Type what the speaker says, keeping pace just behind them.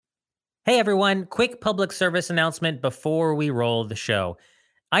Hey everyone, quick public service announcement before we roll the show.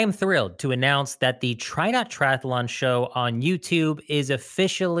 I am thrilled to announce that the TriDot Triathlon show on YouTube is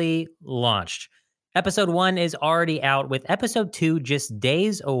officially launched. Episode 1 is already out, with episode 2 just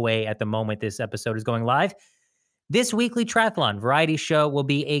days away at the moment this episode is going live. This weekly triathlon variety show will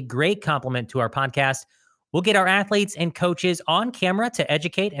be a great complement to our podcast. We'll get our athletes and coaches on camera to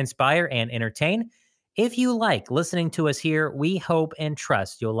educate, inspire, and entertain. If you like listening to us here, we hope and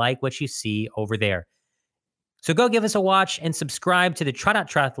trust you'll like what you see over there. So go give us a watch and subscribe to the TriDot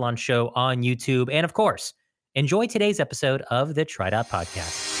Triathlon show on YouTube. And of course, enjoy today's episode of the TriDot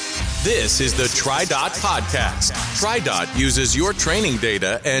Podcast. This is the TriDot Podcast. TriDot uses your training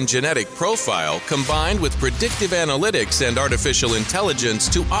data and genetic profile combined with predictive analytics and artificial intelligence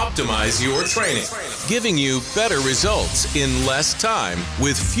to optimize your training, giving you better results in less time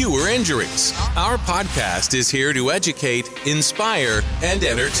with fewer injuries. Our podcast is here to educate, inspire, and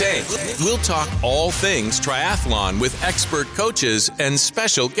entertain. We'll talk all things triathlon with expert coaches and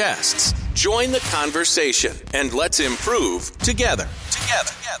special guests. Join the conversation and let's improve together.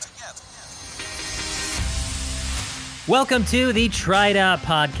 Welcome to the TriDot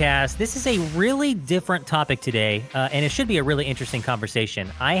Podcast. This is a really different topic today, and it should be a really interesting conversation.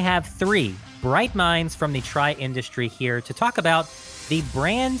 I have three bright minds from the tri industry here to talk about the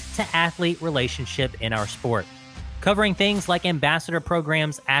brand-to-athlete relationship in our sport, covering things like ambassador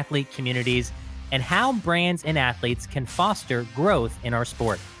programs, athlete communities, and how brands and athletes can foster growth in our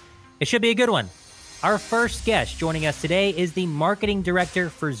sport. It should be a good one. Our first guest joining us today is the marketing director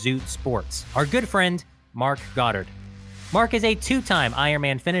for Zoot Sports, our good friend, Mark Goddard. Mark is a two-time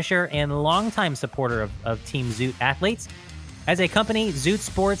Ironman finisher and longtime supporter of Team Zoot athletes. As a company, Zoot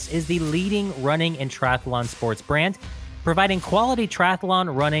Sports is the leading running and triathlon sports brand, providing quality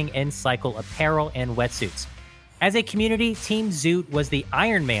triathlon, running, and cycle apparel and wetsuits. As a community, Team Zoot was the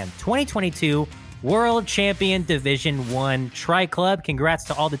Ironman 2022 World Champion Division I Tri Club. Congrats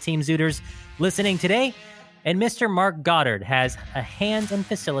to all the Team Zooters listening today. And Mr. Mark Goddard has a hand in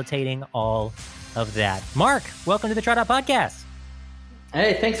facilitating all of that. Mark, welcome to the TriDot Podcast.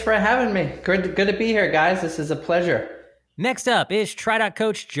 Hey, thanks for having me. Good to be here, guys. This is a pleasure. Next up is TriDot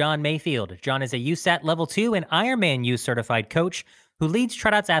coach John Mayfield. John is a USAT Level 2 and Ironman U certified coach who leads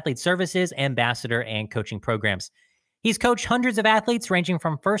TriDot's athlete services, ambassador, and coaching programs. He's coached hundreds of athletes ranging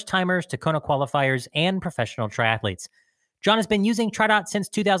from first-timers to Kona qualifiers and professional triathletes. John has been using TriDot since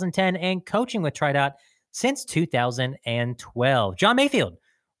 2010 and coaching with TriDot since 2012. John Mayfield,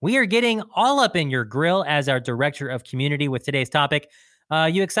 we are getting all up in your grill as our director of community with today's topic.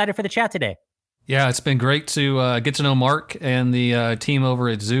 You excited for the chat today? Yeah, it's been great to get to know Mark and the team over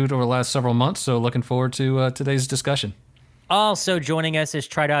at Zoot over the last several months. So looking forward to today's discussion. Also joining us is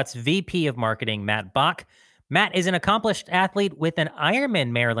TriDot's VP of Marketing, Matt Bach. Matt is an accomplished athlete with an Ironman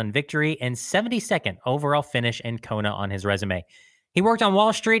Maryland victory and 72nd overall finish in Kona on his resume. He worked on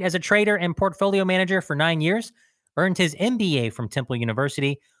Wall Street as a trader and portfolio manager for 9 years, earned his MBA from Temple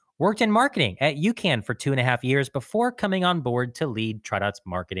University, worked in marketing at UCAN for 2.5 years before coming on board to lead TriDot's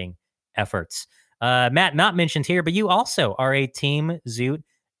marketing efforts. Matt, not mentioned here, but you also are a Team Zoot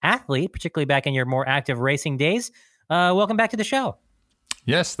athlete, particularly back in your more active racing days. Welcome back to the show.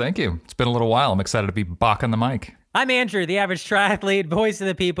 Yes, thank you. It's been a little while. I'm excited to be back on the mic. I'm Andrew, the average triathlete, voice of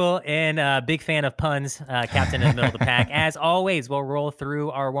the people, and a big fan of puns, captain in the middle of the pack. As always, we'll roll through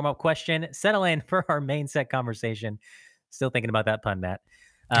our warm-up question, settle in for our main set conversation. Still thinking about that pun, Matt.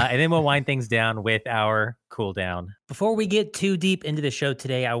 And then we'll wind things down with our cool down. Before we get too deep into the show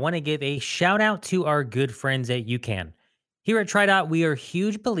today, I want to give a shout out to our good friends at UCAN. Here at TriDot, we are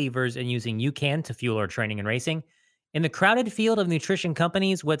huge believers in using UCAN to fuel our training and racing. In the crowded field of nutrition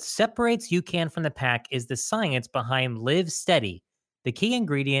companies, what separates UCAN from the pack is the science behind Live Steady, the key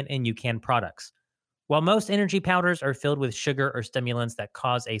ingredient in UCAN products. While most energy powders are filled with sugar or stimulants that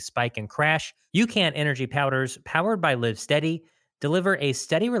cause a spike and crash, UCAN energy powders, powered by Live Steady, deliver a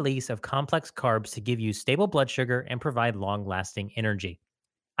steady release of complex carbs to give you stable blood sugar and provide long-lasting energy.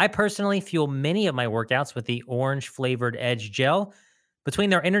 I personally fuel many of my workouts with the orange-flavored Edge Gel.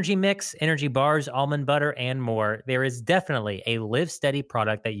 Between their energy mix, energy bars, almond butter, and more, there is definitely a Live Steady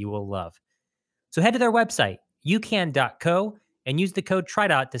product that you will love. So head to their website, ucan.co, and use the code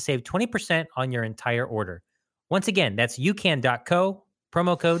TriDot to save 20% on your entire order. Once again, that's ucan.co,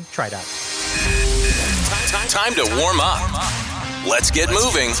 promo code TriDot. Time to warm up. Let's get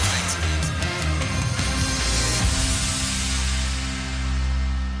moving.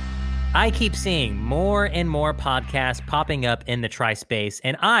 I keep seeing more and more podcasts popping up in the tri-space,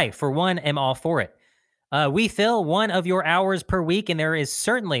 and I, for one, am all for it. We fill one of your hours per week, and there is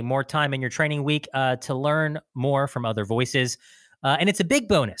certainly more time in your training week to learn more from other voices. And it's a big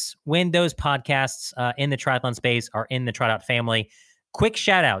bonus when those podcasts in the triathlon space are in the TriDot family. Quick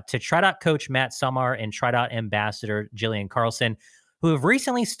shout out to TriDot coach Matt Samar and TriDot ambassador Jillian Carlson, who have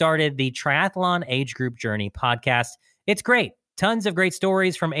recently started the Triathlon Age Group Journey podcast. It's great. Tons of great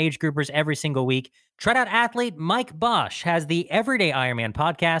stories from age groupers every single week. TriDot athlete Mike Bosch has the Everyday Ironman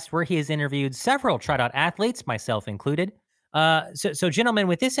podcast, where he has interviewed several TriDot athletes, myself included. So gentlemen,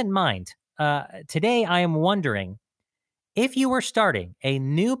 with this in mind, today I am wondering, if you were starting a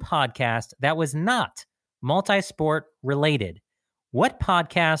new podcast that was not multi-sport related, what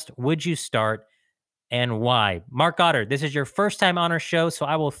podcast would you start and why? Mark Goddard, this is your first time on our show, so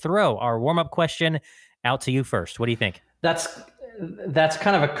I will throw our warm-up question out to you first. What do you think? That's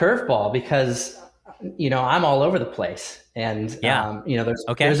kind of a curveball because, I'm all over the place, and there's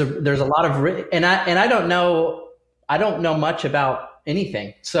a lot of and I don't know much about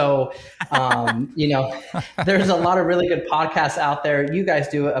anything. So, there's a lot of really good podcasts out there. You guys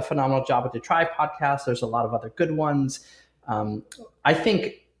do a phenomenal job with the Tri podcast. There's a lot of other good ones. I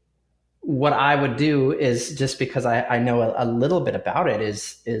think what I would do is, just because I know a little bit about it,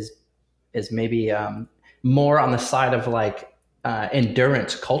 is maybe more on the side of like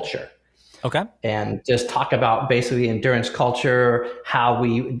endurance culture. Okay. And just talk about basically endurance culture, how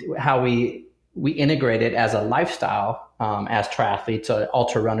we integrate it as a lifestyle, as triathletes,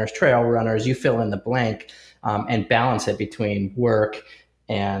 ultra runners, trail runners, you fill in the blank, and balance it between work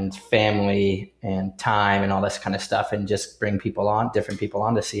and family and time and all this kind of stuff, and just bring different people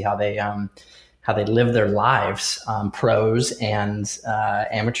on to see how they live their lives, pros and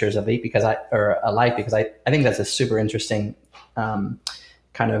amateurs alike, because I think that's a super interesting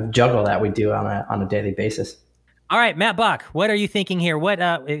kind of juggle that we do on a daily basis. All right, Matt Bach, what are you thinking here? What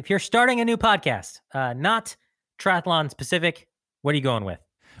if you're starting a new podcast, not triathlon specific, what are you going with?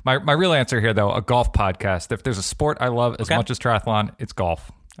 My real answer here, though, a golf podcast. If there's a sport I love as much as triathlon, it's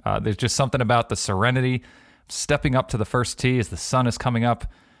golf. There's just something about the serenity, stepping up to the first tee as the sun is coming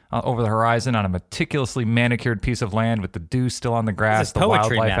up over the horizon on a meticulously manicured piece of land with the dew still on the grass, the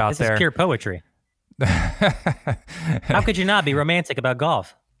poetry, wildlife Matt. out this there. This is pure poetry. How could you not be romantic about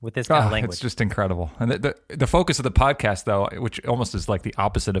golf with this kind of language? It's just incredible. And the focus of the podcast, though, which almost is like the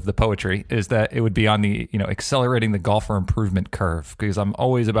opposite of the poetry, is that it would be on the, accelerating the golfer improvement curve, because I'm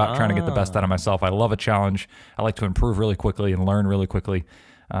always about trying to get the best out of myself. I love a challenge. I like to improve really quickly and learn really quickly.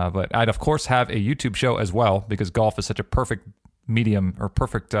 But I'd, of course, have a YouTube show as well, because golf is such a perfect medium, or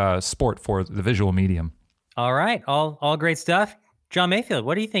perfect sport for the visual medium. All right. All great stuff. John Mayfield,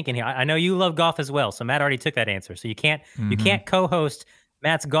 what are you thinking here? I know you love golf as well, so Matt already took that answer. So you can't co-host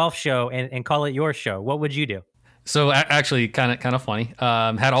Matt's golf show and call it your show. What would you do? So actually, kind of funny.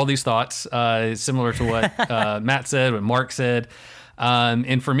 Had all these thoughts similar to what Matt said, what Mark said,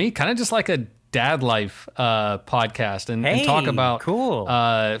 and for me, kind of just like a dad life podcast, and talk about cool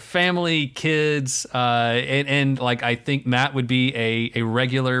family, kids, and like I think Matt would be a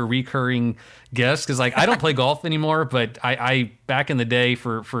regular recurring guest, because like I don't play golf anymore, but I back in the day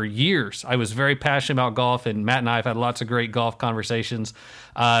for years I was very passionate about golf, and Matt and I have had lots of great golf conversations.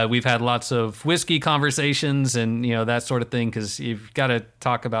 We've had lots of whiskey conversations and that sort of thing, because you've got to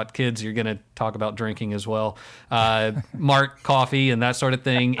talk about kids, you're going to talk about drinking as well. Mark, coffee and that sort of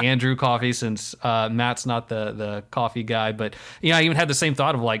thing. Andrew, coffee, since Matt's not the coffee guy. But I even had the same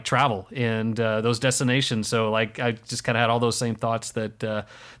thought of like travel and those destinations. So like I just kind of had all those same thoughts that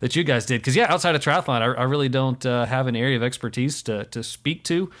you guys did. Because outside of triathlon, I really don't have an area of expertise to speak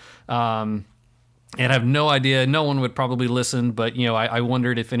to. And I have no idea. No one would probably listen, but I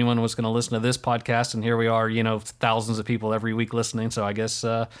wondered if anyone was going to listen to this podcast, and here we are, thousands of people every week listening. So I guess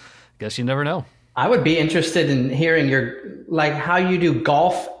you never know. I would be interested in hearing how you do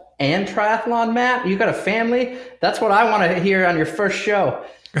golf and triathlon, Matt. You got a family? That's what I want to hear on your first show.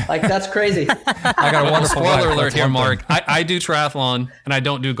 Like, that's crazy. I got a wonderful spoiler life. alert here, Mark. I do triathlon and I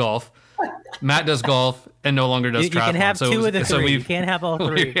don't do golf. Matt does golf and no longer does triathlon. You can have two of the three. You can't have all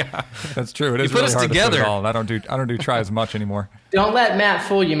three. Yeah, that's true. It is put really us hard together. To put it all. I don't do try as much anymore. Don't let Matt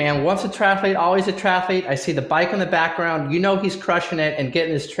fool you, man. Once a triathlete, always a triathlete. I see the bike in the background. He's crushing it and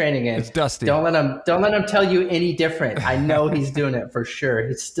getting his training in. It's dusty. Don't let him tell you any different. I know he's doing it for sure.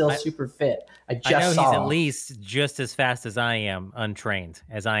 He's still super fit. I know he's at least just as fast as I am untrained,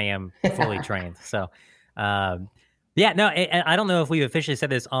 as I am fully trained. So, I don't know if we've officially said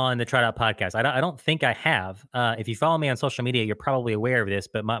this on the TriDot podcast. I don't think I have. If you follow me on social media, you're probably aware of this,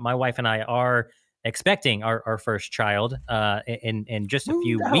 but my wife and I are expecting our first child in just a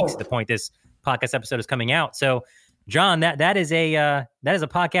few weeks at the point this podcast episode is coming out. So, John, that is a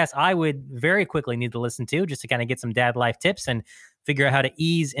podcast I would very quickly need to listen to, just to kind of get some dad life tips and figure out how to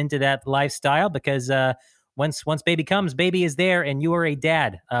ease into that lifestyle, because once baby comes, baby is there, and you are a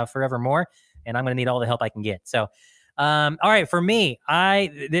dad forevermore. And I'm going to need all the help I can get. So, all right, for me,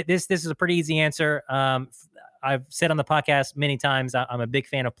 this is a pretty easy answer. I've said on the podcast many times, I'm a big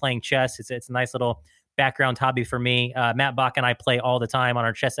fan of playing chess. It's a nice little background hobby for me. Matt Bach and I play all the time on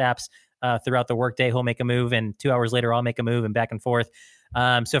our chess apps throughout the workday. He'll make a move, and 2 hours later, I'll make a move, and back and forth.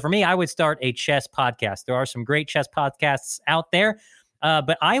 So for me, I would start a chess podcast. There are some great chess podcasts out there,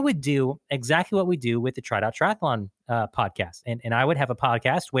 but I would do exactly what we do with the TriDot Triathlon podcast. And I would have a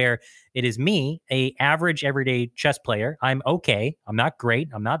podcast where it is me, a average everyday chess player. I'm okay. I'm not great.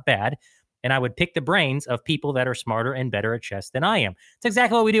 I'm not bad. And I would pick the brains of people that are smarter and better at chess than I am. It's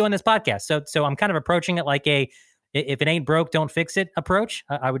exactly what we do on this podcast. So I'm kind of approaching it like if it ain't broke, don't fix it approach.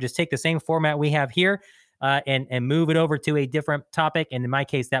 I would just take the same format we have here and move it over to a different topic. And in my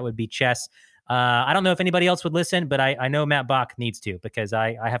case, that would be chess. I don't know if anybody else would listen, but I know Matt Bach needs to, because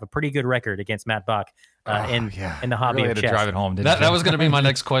I have a pretty good record against Matt Bach in the hobby really of had chess. to drive it home, That was going to be my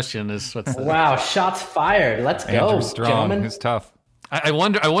next question. Wow, shots fired. Let's go, Andrew Strong. gentlemen. It's tough. I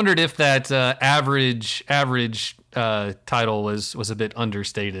wondered if that average title was a bit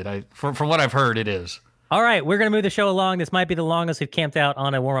understated. From what I've heard, it is. All right, we're going to move the show along. This might be the longest we've camped out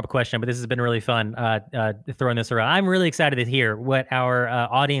on a warm-up question, but this has been really fun throwing this around. I'm really excited to hear what our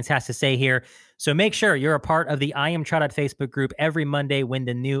audience has to say here. So make sure you're a part of the I Am TriDot Facebook group every Monday when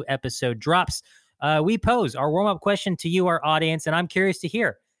the new episode drops. We pose our warm-up question to you, our audience, and I'm curious to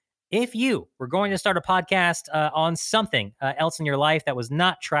hear, if you were going to start a podcast on something else in your life that was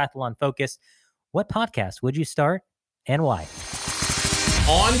not triathlon focused, what podcast would you start and why?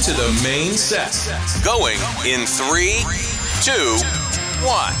 On to the main set. Going in 3, 2,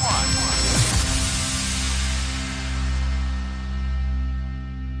 1.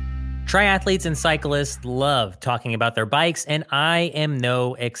 Triathletes and cyclists love talking about their bikes, and I am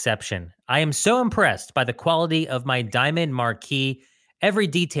no exception. I am so impressed by the quality of my Diamond Marquee. Every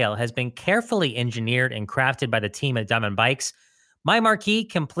detail has been carefully engineered and crafted by the team at Diamond Bikes. My Marquee,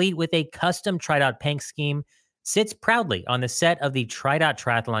 complete with a custom TriDot paint scheme, sits proudly on the set of the TriDot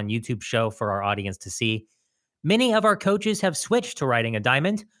Triathlon YouTube show for our audience to see. Many of our coaches have switched to riding a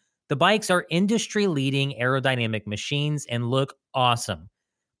Diamond. The bikes are industry-leading aerodynamic machines and look awesome.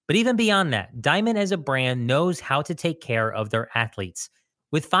 But even beyond that, Diamond as a brand knows how to take care of their athletes.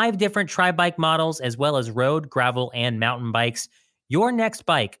 With 5 different tri-bike models, as well as road, gravel, and mountain bikes, your next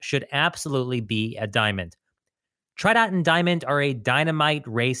bike should absolutely be a Diamond. TriDot and Diamond are a dynamite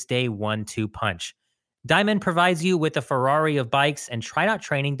race day 1-2 punch. Diamond provides you with a Ferrari of bikes, and TriDot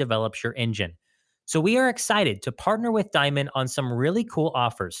Training develops your engine. So we are excited to partner with Diamond on some really cool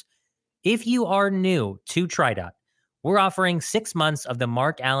offers. If you are new to TriDot, we're offering 6 months of the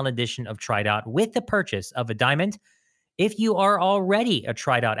Mark Allen edition of TriDot with the purchase of a Diamond. If you are already a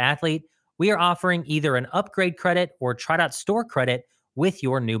TriDot athlete, we are offering either an upgrade credit or TriDot store credit with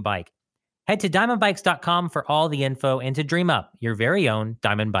your new bike. Head to diamondbikes.com for all the info and to dream up your very own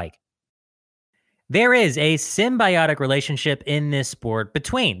Diamond bike. There is a symbiotic relationship in this sport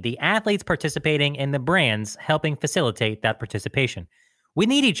between the athletes participating and the brands helping facilitate that participation. We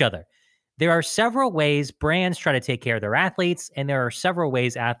need each other. There are several ways brands try to take care of their athletes, and there are several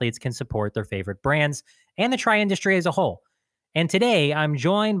ways athletes can support their favorite brands and the tri industry as a whole. And today, I'm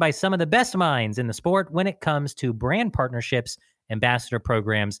joined by some of the best minds in the sport when it comes to brand partnerships, ambassador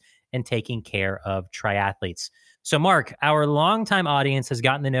programs, and taking care of triathletes. So, Mark, our longtime audience has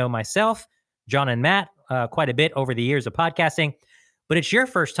gotten to know myself, John, and Matt quite a bit over the years of podcasting, but it's your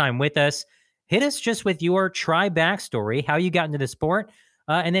first time with us. Hit us just with your tri backstory, how you got into the sport,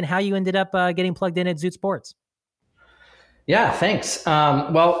 and then how you ended up getting plugged in at Zoot Sports. Yeah, thanks.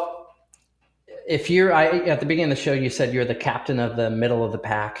 Well, at the beginning of the show, you said you're the captain of the middle of the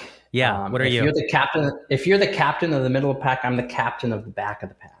pack. Yeah. What are you? If you're the captain of the middle of the pack, I'm the captain of the back of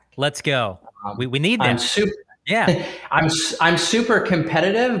the pack. Let's go. We need that. Yeah. I'm super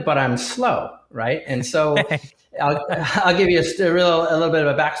competitive, but I'm slow. Right. And so I'll give you a little bit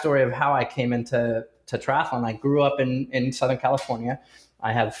of a backstory of how I came into triathlon. I grew up in Southern California.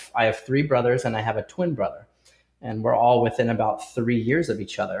 I have 3 brothers and I have a twin brother, and we're all within about 3 years of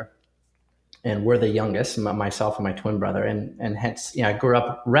each other. And we're the youngest, myself and my twin brother. And hence, I grew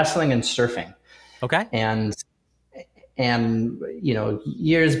up wrestling and surfing. Okay. And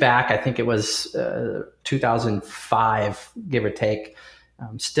years back, I think it was 2005, give or take,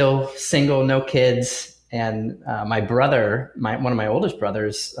 still single, no kids. And my brother, one of my oldest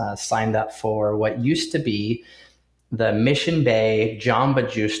brothers, signed up for what used to be the Mission Bay Jamba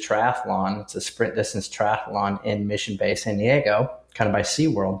Juice Triathlon. It's a sprint distance triathlon in Mission Bay, San Diego, kind of by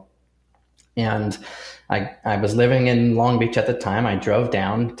SeaWorld. And I was living in Long Beach at the time. I drove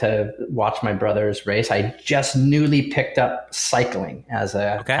down to watch my brother's race. I just newly picked up cycling as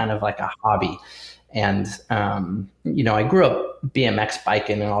a kind of like a hobby. And, I grew up BMX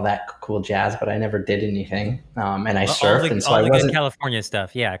biking and all that cool jazz, but I never did anything. And I surfed. All the good California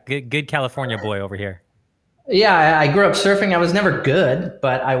stuff. Yeah. Good California boy over here. Yeah. I grew up surfing. I was never good,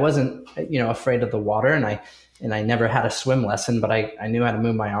 but I wasn't, afraid of the water. And I never had a swim lesson, but I knew how to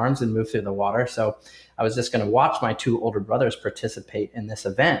move my arms and move through the water. So I was just going to watch my two older brothers participate in this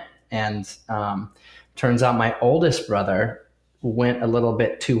event. And turns out my oldest brother went a little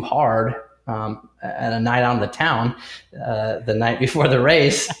bit too hard at a night out in the town the night before the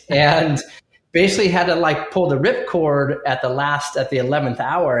race, and basically had to pull the ripcord at the 11th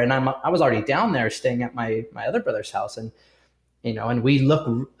hour. And I was already down there staying at my other brother's house, and we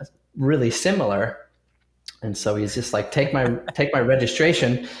look really similar. And so he's just like, take my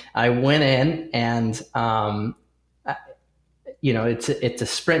registration. I went in, and it's a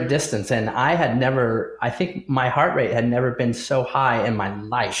sprint distance, and I think my heart rate had never been so high in my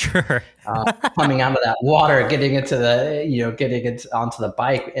life. Sure. Coming out of that water, getting it onto the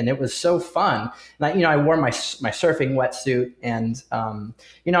bike, and it was so fun. And I wore my surfing wetsuit, and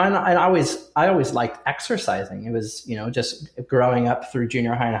I always liked exercising. It was just growing up through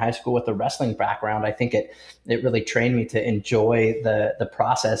junior high and high school with a wrestling background. I think it really trained me to enjoy the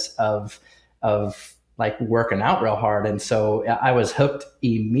process of working out real hard. And so I was hooked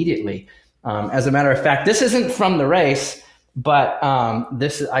immediately. As a matter of fact, this isn't from the race, but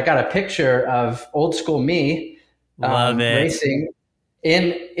I got a picture of old school me racing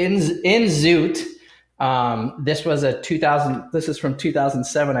in Zoot. This is from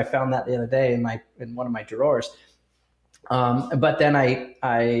 2007. I found that the other day in one of my drawers. But then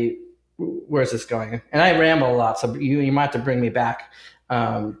where's this going? And I ramble a lot, so you might have to bring me back.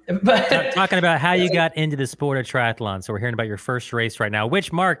 But talking about how you got into the sport of triathlon. So we're hearing about your first race right now,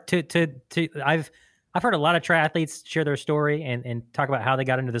 which, Mark, I've heard a lot of triathletes share their story and talk about how they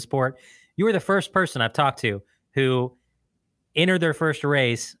got into the sport. You were the first person I've talked to who entered their first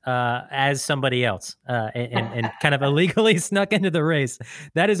race as somebody else and kind of illegally snuck into the race.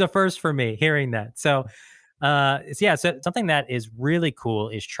 That is a first for me, hearing that. So something that is really cool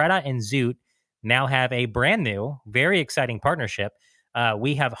is TriDot and Zoot now have a brand new, very exciting partnership.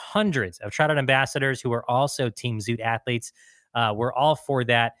 We have hundreds of TriDot ambassadors who are also Team Zoot athletes. We're all for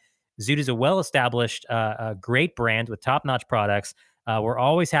that. Zoot is a well-established, great brand with top-notch products. We're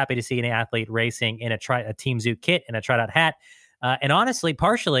always happy to see an athlete racing in a Team Zoot kit and a TriDot hat. And honestly,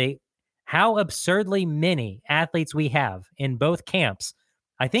 partially, how absurdly many athletes we have in both camps,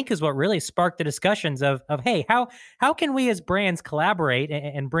 I think, is what really sparked the discussions of hey, how can we as brands collaborate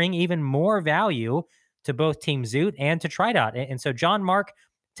and bring even more value to both Team Zoot and to TriDot? And so, John, Mark,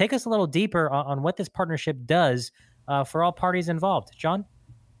 take us a little deeper on what this partnership does for all parties involved. John?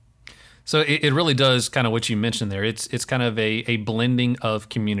 So it really does kind of what you mentioned there. It's kind of a blending of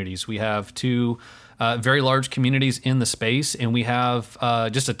communities. We have two very large communities in the space, and we have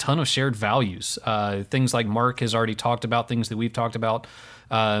just a ton of shared values. Things like Mark has already talked about, things that we've talked about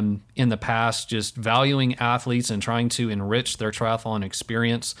in the past, just valuing athletes and trying to enrich their triathlon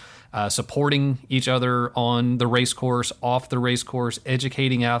experience, supporting each other on the race course, off the race course,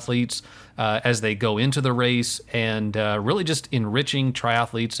 educating athletes as they go into the race, and really just enriching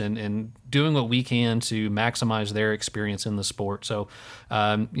triathletes and doing what we can to maximize their experience in the sport. So,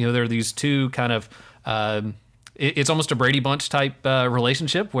 there are these two kind of it's almost a Brady Bunch type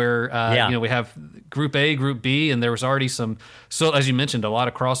relationship where we have Group A, Group B, and there was already so as you mentioned, a lot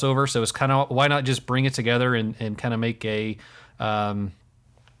of crossover. So it's kind of, why not just bring it together and kind of make a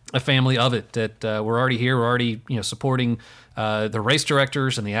family of it, that we're already here. We're already supporting the race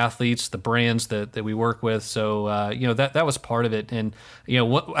directors and the athletes, the brands that we work with. So that was part of it. And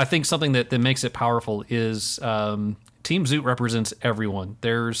what I think something that makes it powerful is Team Zoot represents everyone.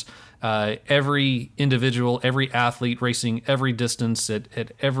 There's every individual, every athlete racing every distance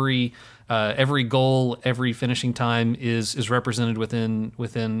at every goal, every finishing time is represented within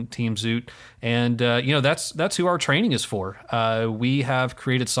Team Zoot, and that's who our training is for. We have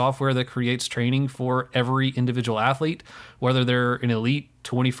created software that creates training for every individual athlete, whether they're an elite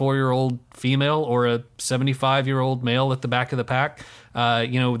 24-year-old female or a 75-year-old male at the back of the pack.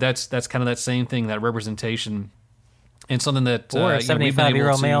 That's kind of that same thing, that representation. And something that or a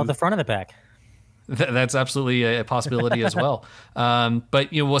 75-year-old male at the front of the pack. That's absolutely a possibility as well. But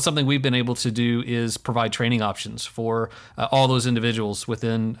something we've been able to do is provide training options for all those individuals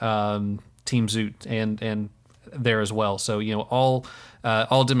within Team Zoot and there as well. So all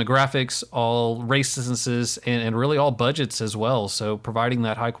all demographics, all race distances, and really all budgets as well. So providing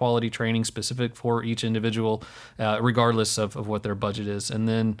that high quality training specific for each individual, regardless of what their budget is. And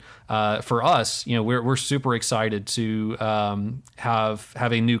then for us, we're super excited to have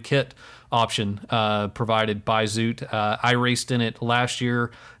a new kit option provided by Zoot. I raced in it last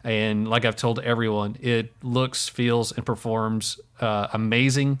year, and like I've told everyone, it looks, feels, and performs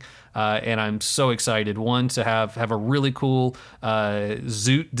amazing. And I'm so excited, one, to have a really cool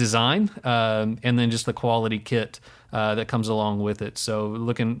Zoot design, and then just the quality kit that comes along with it. So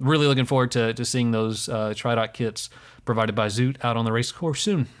really looking forward to seeing those TriDot kits provided by Zoot out on the race course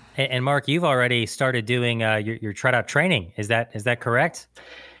soon. And Mark, you've already started doing your TriDot training. Is that correct?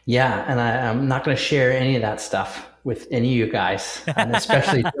 Yeah, and I'm not going to share any of that stuff with any of you guys, and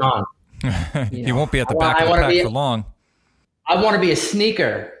especially John. You won't be at the back of the pack for long. I want to be a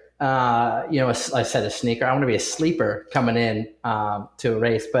sneaker. I said a sneaker. I want to be a sleeper coming in to a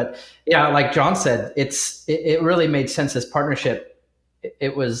race. But yeah, like John said, it really made sense. This partnership,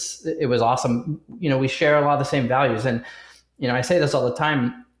 it was awesome. We share a lot of the same values, and I say this all the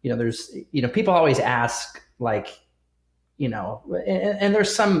time. There's people always ask like. And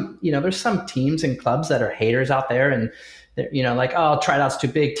there's some teams and clubs that are haters out there, and they're, like, oh, TriDot's too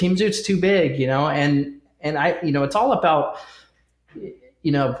big, Team Zoot's too big, and I, it's all about,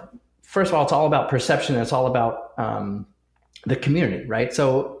 first of all, it's all about perception. It's all about the community, right?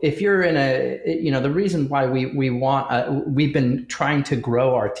 So if you're in the reason why we've been trying to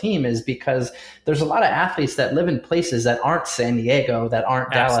grow our team is because there's a lot of athletes that live in places that aren't San Diego, that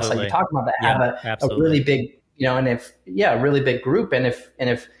aren't Dallas, like you're talking about, that have a really big, a really big group. And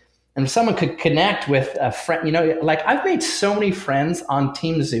if someone could connect with a friend, like I've made so many friends on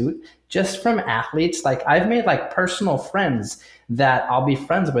Team Zoot just from athletes. Like I've made like personal friends that I'll be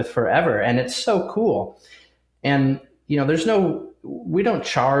friends with forever. And it's so cool. And, we don't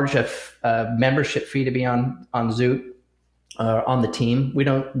charge a membership fee to be on Zoot, on the team. We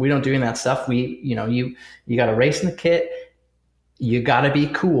don't do any of that stuff. You got to race in the kit. You got to be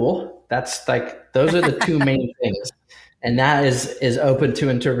cool. That's like, those are the two main things. And that is open to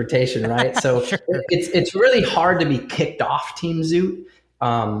interpretation, right? So sure. It's really hard to be kicked off Team Zoot.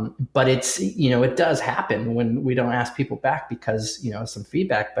 But it does happen when we don't ask people back because, some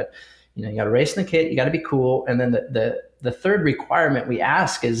feedback, but you got to race in the kit, you got to be cool. And then the third requirement we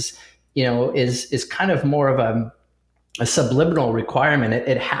ask is kind of more of a subliminal requirement.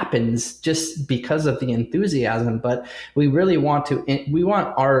 It happens just because of the enthusiasm, but we really want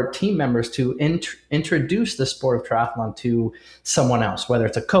our team members to introduce the sport of triathlon to someone else, whether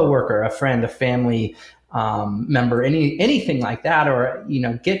it's a coworker, a friend, a family member, anything like that, or,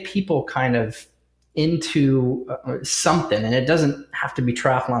 get people kind of into something. And it doesn't have to be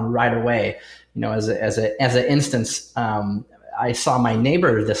triathlon right away. As an instance, I saw my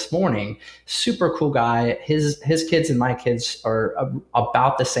neighbor this morning, super cool guy. His kids and my kids are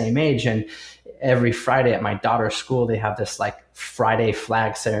about the same age. And every Friday at my daughter's school, they have this like Friday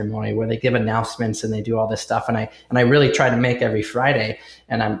flag ceremony where they give announcements and they do all this stuff. And I really try to make every Friday.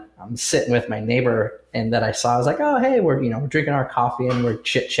 And I'm sitting with my neighbor, and that I saw, I was like, oh, hey, we're drinking our coffee and we're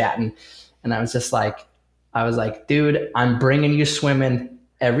chit chatting. And I was like, dude, I'm bringing you swimming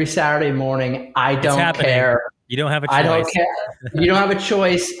every Saturday morning. I don't care. You don't have a choice. I don't care. You don't have a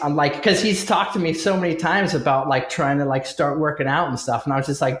choice. I'm like, because he's talked to me so many times about like trying to like start working out and stuff. And I was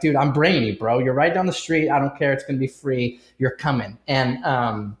just like, dude, I'm bringing you, bro. You're right down the street. I don't care. It's going to be free. You're coming. And,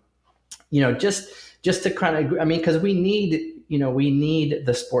 just to kind of, because we need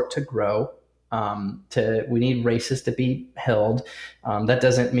the sport to grow. We need races to be held. That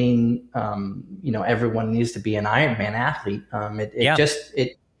doesn't mean, everyone needs to be an Ironman athlete.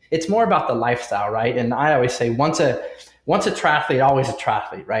 It's more about the lifestyle, right? And I always say, once a triathlete, always a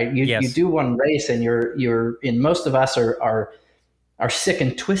triathlete, right? You do one race, and most of us are sick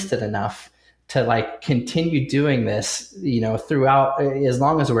and twisted enough to like continue doing this, throughout, as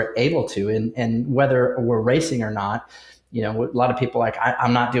long as we're able to, and whether we're racing or not. A lot of people are like,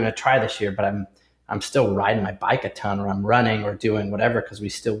 I'm not doing a try this year, but I'm still riding my bike a ton, or I'm running or doing whatever, because we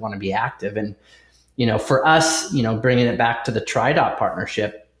still want to be active. And, for us, bringing it back to the TriDot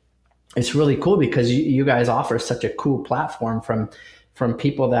partnership, it's really cool because you guys offer such a cool platform from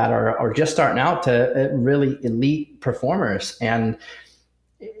people that are just starting out to really elite performers. And,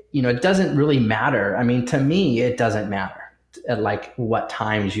 it doesn't really matter. To me, it doesn't matter like what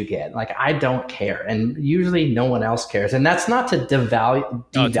times you get. Like, I don't care. And usually no one else cares. And that's not to devalue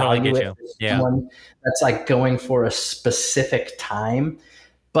it. Yeah. Someone that's like going for a specific time,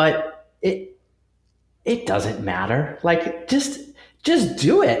 but it doesn't matter. Like, just just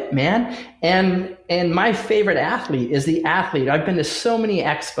do it, man. And my favorite athlete is the athlete. I've been to so many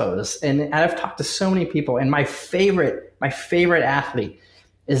expos and I've talked to so many people, and my favorite athlete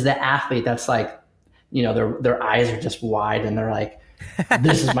is the athlete that's like, you know, their eyes are just wide and they're like,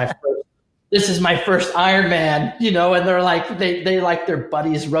 this is my first Ironman, you know, and they're like, they like their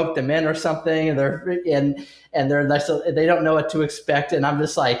buddies roped them in or something, and they're like, so they don't know what to expect. And I'm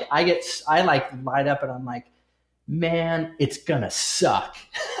just like, I like light up and I'm like, man, it's gonna suck,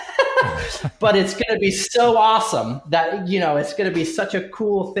 but it's gonna be so awesome that, you know, it's gonna be such a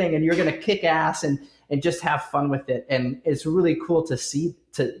cool thing, and you're gonna kick ass and just have fun with it. And it's really cool to see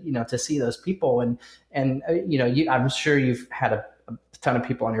those people. And you know, I'm sure you've had a ton of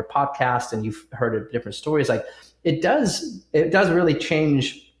people on your podcast and you've heard of different stories. Like it does really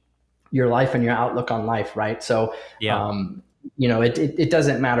change your life and your outlook on life. Right. So, you know, it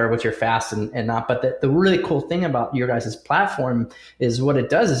doesn't matter what you're fast and not, but the really cool thing about your guys' platform is what it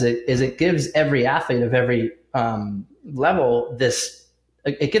does is it gives every athlete of every level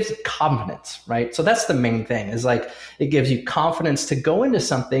it gives confidence, right? So that's the main thing, is like, it gives you confidence to go into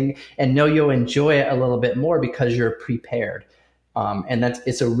something and know you'll enjoy it a little bit more because you're prepared. And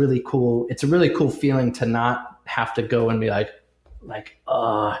it's a really cool feeling to not have to go and be like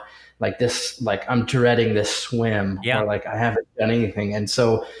this, like I'm dreading this swim, or like I haven't done anything. And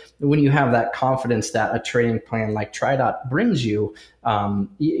so when you have that confidence that a training plan like TriDot brings you,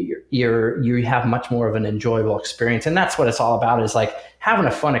 you have much more of an enjoyable experience. And that's what it's all about, is like having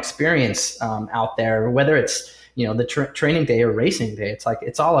a fun experience out there, whether it's, you know, the training day or racing day. It's like,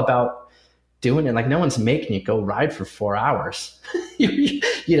 it's all about doing it. Like no one's making you go ride for 4 hours, you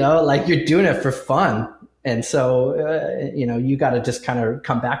know, like you're doing it for fun. And so, you know, you got to just kind of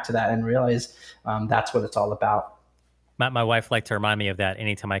come back to that and realize that's what it's all about. My wife liked to remind me of that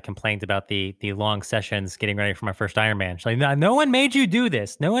anytime I complained about the long sessions getting ready for my first Ironman. She's like, no one made you do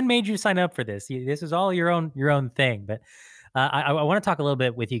this. No one made you sign up for this. This is all your own thing. But I want to talk a little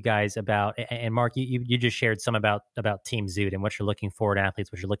bit with you guys about, and Mark, you just shared some about Team Zoot and what you're looking for in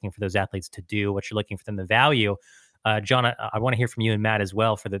athletes, what you're looking for those athletes to do, what you're looking for them to value. John, I want to hear from you and Matt as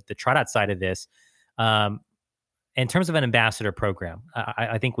well for the TriDot side of this. In terms of an ambassador program,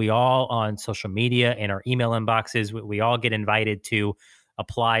 I think we all on social media and our email inboxes, we all get invited to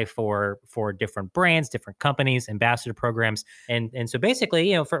apply for different brands, different companies, ambassador programs. And so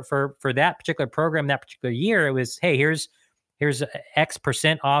basically, you know, for that particular program, that particular year, it was, hey, here's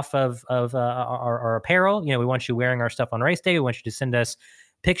X% off of our apparel. You know, we want you wearing our stuff on race day. We want you to send us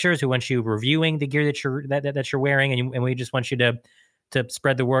pictures. We want you reviewing the gear that you're wearing. And we just want you to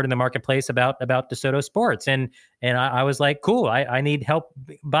spread the word in the marketplace about DeSoto Sports. And I was like, cool, I need help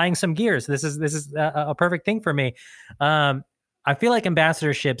buying some gear. So this is a perfect thing for me. I feel like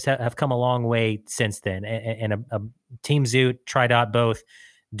ambassadorships have come a long way since then. And a Team Zoot, TriDot both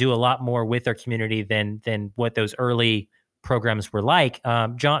do a lot more with their community than what those early programs were like.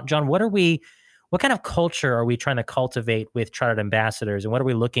 John, what kind of culture are we trying to cultivate with TriDot ambassadors? And what are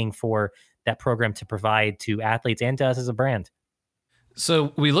we looking for that program to provide to athletes and to us as a brand?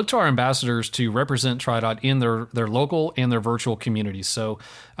 So we look to our ambassadors to represent TriDot in their local and their virtual communities. So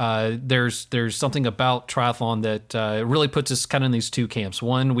there's something about triathlon that really puts us kind of in these two camps.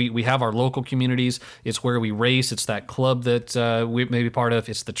 One, we have our local communities. It's where we race. It's that club that we may be part of.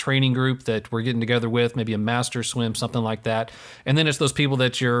 It's the training group that we're getting together with, maybe a master swim, something like that. And then it's those people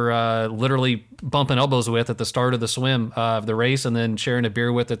that you're literally bumping elbows with at the start of the swim of the race and then sharing a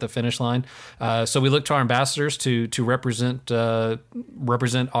beer with at the finish line. So we look to our ambassadors to represent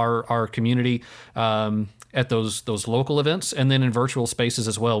our community at those local events, and then in virtual spaces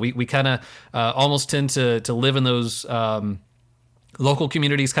as well. We kind of almost tend to live in those local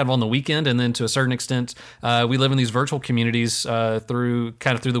communities kind of on the weekend, and then to a certain extent we live in these virtual communities through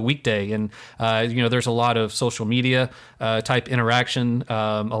the weekday. And there's a lot of social media type interaction,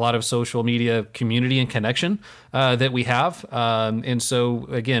 a lot of social media community and connection that we have, and so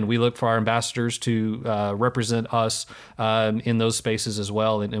again, we look for our ambassadors to represent us in those spaces as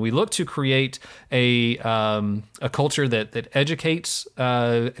well, and we look to create a culture that educates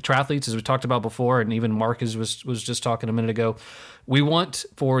triathletes, as we talked about before, and even Mark was just talking a minute ago. We want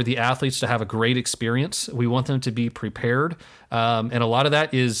for the athletes to have a great experience. We want them to be prepared. And a lot of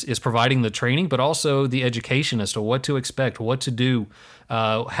that is providing the training, but also the education as to what to expect, what to do.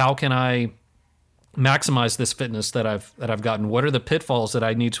 How can I maximize this fitness that I've gotten? What are the pitfalls that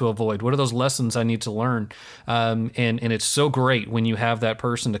I need to avoid? What are those lessons I need to learn? And it's so great when you have that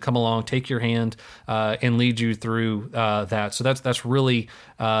person to come along, take your hand, and lead you through that. So that's really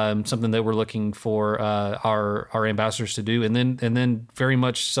something that we're looking for our ambassadors to do. And then very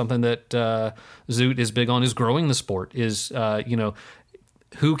much something that Zoot is big on is growing the sport. Is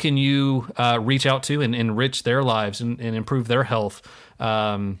who can you reach out to and enrich their lives and improve their health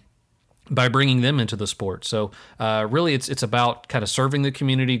by bringing them into the sport. So really it's about kind of serving the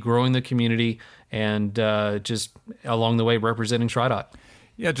community, growing the community, and just along the way representing TriDot.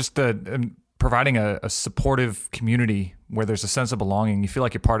 Yeah, just providing a supportive community where there's a sense of belonging. You feel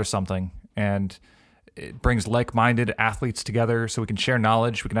like you're part of something, and it brings like-minded athletes together so we can share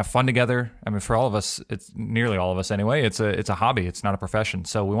knowledge. We can have fun together. I mean, for all of us, it's nearly all of us anyway. It's a hobby. It's not a profession.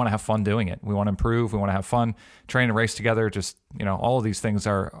 So we want to have fun doing it. We want to improve. We want to have fun, train and race together. Just, all of these things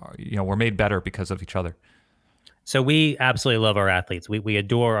are, we're made better because of each other. So we absolutely love our athletes. We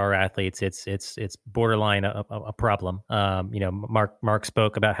adore our athletes. It's borderline a problem. Mark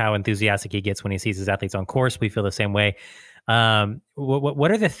spoke about how enthusiastic he gets when he sees his athletes on course. We feel the same way.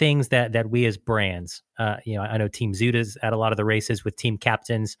 What are the things that we as brands, I know Team Zoot is at a lot of the races with team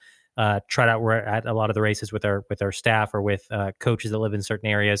captains, TriDot we're at a lot of the races with our staff or with coaches that live in certain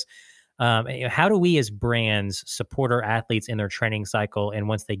areas. How do we as brands support our athletes in their training cycle and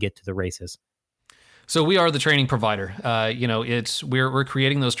once they get to the races? So we are the training provider. We're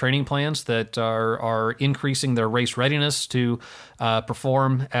creating those training plans that are increasing their race readiness to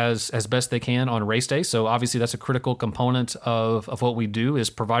perform as best they can on race day. So obviously that's a critical component of what we do, is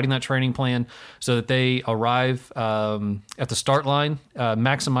providing that training plan so that they arrive at the start line,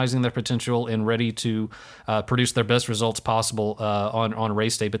 maximizing their potential and ready to produce their best results possible on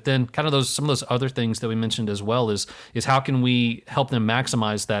race day. But then kind of some of those other things that we mentioned as well is how can we help them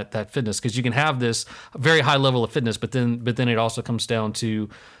maximize that fitness? Because you can have this very high level of fitness, but then it also comes down to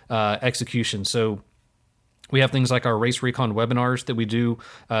execution. So we have things like our Race Recon webinars that we do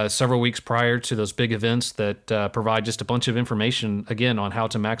several weeks prior to those big events that provide just a bunch of information, again, on how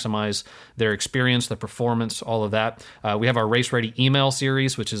to maximize their experience, their performance, all of that. We have our Race Ready email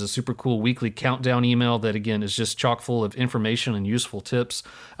series, which is a super cool weekly countdown email that, again, is just chock full of information and useful tips.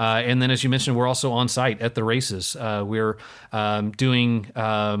 And then, as you mentioned, we're also on site at the races. We're doing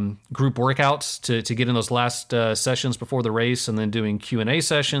group workouts to get in those last sessions before the race, and then doing Q&A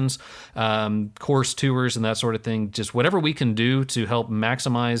sessions, course tours, and that sort of thing. Just whatever we can do to help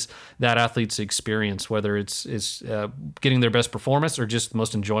maximize that athlete's experience, whether it's getting their best performance or just the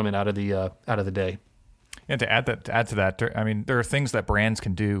most enjoyment out of the day. And to add to that, I mean, there are things that brands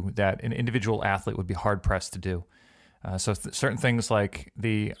can do that an individual athlete would be hard pressed to do. Certain things like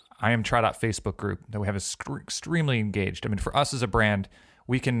the I Am TriDot Facebook group that we have is extremely engaged. I mean, for us as a brand,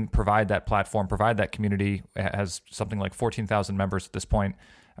 we can provide that platform, provide that community. It has something like 14,000 members at this point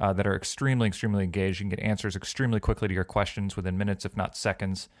that are extremely, extremely engaged. You can get answers extremely quickly to your questions within minutes, if not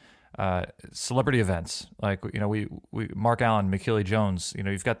seconds. Celebrity events, like, we Mark Allen, McKeely Jones,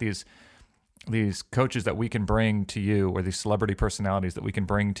 you've got these coaches that we can bring to you, or these celebrity personalities that we can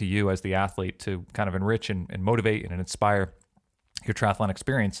bring to you as the athlete to kind of enrich and motivate and inspire your triathlon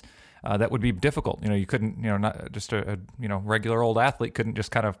experience. That would be difficult. You couldn't, not just a regular old athlete couldn't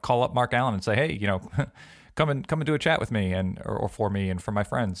just kind of call up Mark Allen and say, hey, come and do a chat with me or for me and for my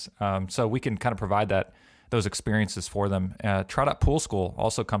friends. So we can kind of provide those experiences for them. TriDot Pool School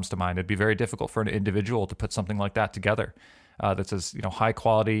also comes to mind. It'd be very difficult for an individual to put something like that together. That's as high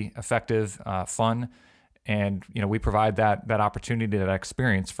quality, effective, fun, and we provide that opportunity, that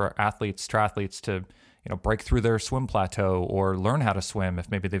experience for athletes, triathletes to break through their swim plateau or learn how to swim if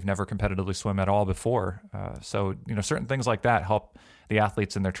maybe they've never competitively swum at all before. So certain things like that help the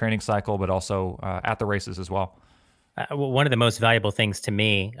athletes in their training cycle, but also at the races as well. One of the most valuable things to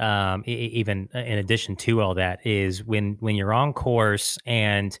me, even in addition to all that, is when you're on course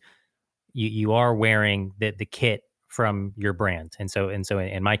and you are wearing the kit from your brand. And so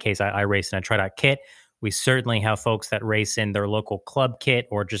in my case, I race in a TriDot kit. We certainly have folks that race in their local club kit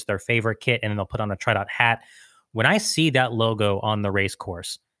or just their favorite kit, and then they'll put on a TriDot hat. When I see that logo on the race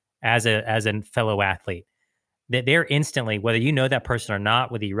course as a fellow athlete, that they're instantly, whether you know that person or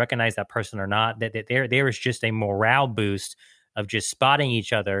not, whether you recognize that person or not, that there is just a morale boost of just spotting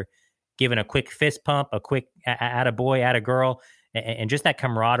each other, giving a quick fist pump, a quick attaboy, attagirl, and just that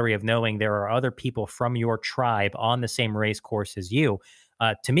camaraderie of knowing there are other people from your tribe on the same race course as you.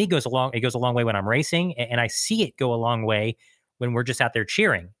 To me, it goes a long way when I'm racing, and I see it go a long way when we're just out there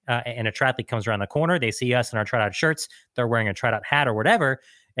cheering. And a triathlete comes around the corner, they see us in our TriDot shirts, they're wearing a TriDot hat or whatever,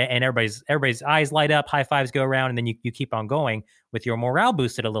 and everybody's eyes light up, high fives go around, and then you keep on going with your morale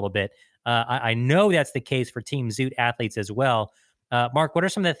boosted a little bit. I know that's the case for Team Zoot athletes as well. Mark, what are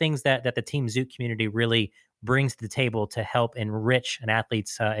some of the things that the Team Zoot community really brings to the table to help enrich an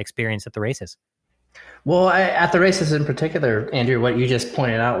athlete's experience at the races? Well, at the races in particular, Andrew, what you just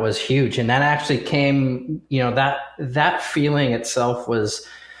pointed out was huge. And that actually came, that feeling itself was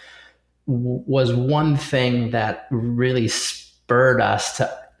one thing that really spurred us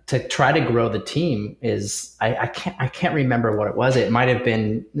to try to grow the team. Is I can't remember what it was. It might have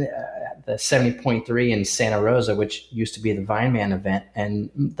been the 70.3 in Santa Rosa, which used to be the Vineman event. And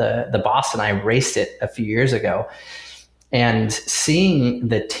the boss and I raced it a few years ago. And seeing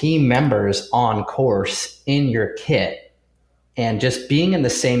the team members on course in your kit and just being in the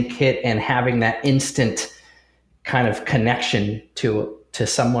same kit and having that instant kind of connection to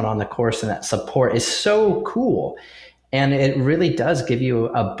someone on the course and that support is so cool. And it really does give you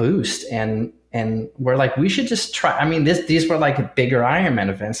a boost. And we're like, we should just try. I mean, these were like bigger Ironman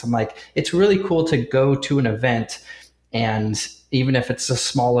events. I'm like, it's really cool to go to an event, and even if it's a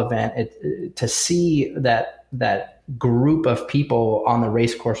small event, to see that group of people on the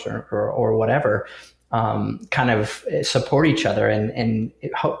race course or whatever, kind of support each other. And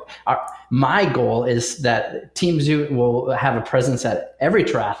my goal is that Team Zoot will have a presence at every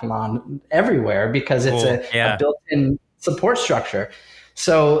triathlon everywhere, because it's a built-in support structure.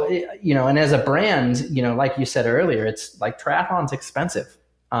 So, and as a brand, like you said earlier, it's like triathlon's expensive.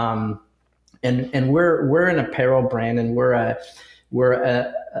 And we're an apparel brand, and we're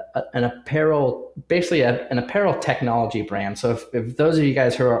an apparel, basically an apparel technology brand. So if those of you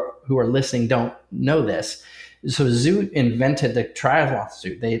guys who are listening don't know this, so Zoot invented the triathlon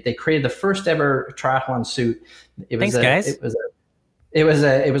suit. They created the first ever triathlon suit. Thanks, guys. It was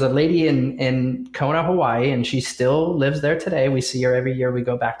a lady in Kona, Hawaii, and she still lives there today. We see her every year. We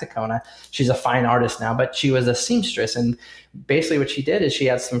go back to Kona. She's a fine artist now, but she was a seamstress. And basically what she did is she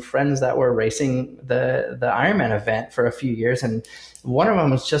had some friends that were racing the Ironman event for a few years. And one of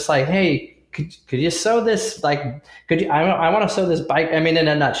them was just like, hey, could you sew this? Like, I want to sew this bike. I mean, in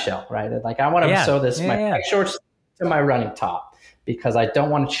a nutshell, right? Like, I want to sew this, bike shorts to my running top, because I don't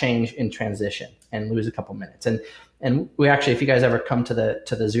want to change in transition and lose a couple minutes. And we actually, if you guys ever come to the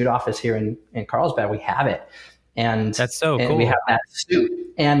Zoot office here in Carlsbad, we have it. And that's so cool. We have that suit.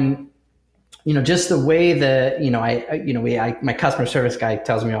 And, just the way my customer service guy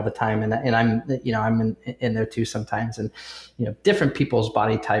tells me all the time, and I'm in there too sometimes. And, different people's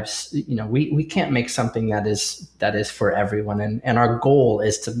body types, we can't make something that is for everyone. And our goal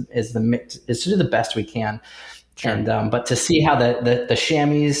is to do the best we can. Sure. And, but to see how the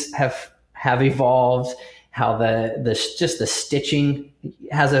chamois have evolved, how the stitching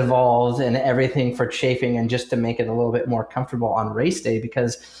has evolved, and everything for chafing, and just to make it a little bit more comfortable on race day,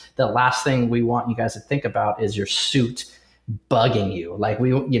 because the last thing we want you guys to think about is your suit bugging you. Like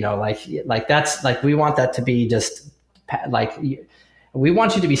that's like, we want that to be just like, we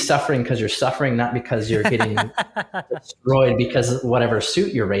want you to be suffering because you're suffering, not because you're getting destroyed because of whatever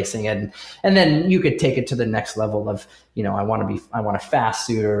suit you're racing. And then you could take it to the next level of, I want a fast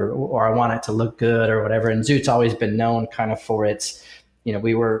suit, or I want it to look good or whatever. And Zoot's always been known kind of for its,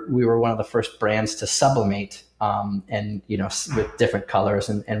 we were one of the first brands to sublimate, and, with different colors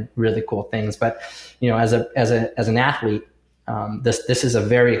and really cool things. But, as an athlete, this is a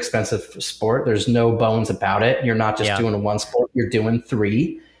very expensive sport. There's no bones about it. You're not just doing one sport, you're doing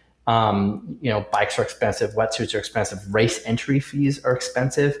three. Bikes are expensive, wetsuits are expensive, race entry fees are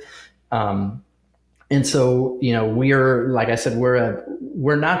expensive. And so, we're, like I said,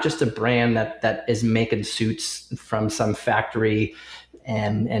 we're not just a brand that is making suits from some factory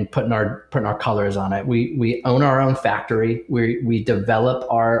and putting our colors on it. We own our own factory. We develop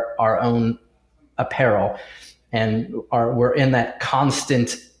our own apparel. And we're in that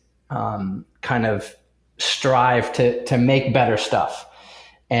constant kind of strive to make better stuff,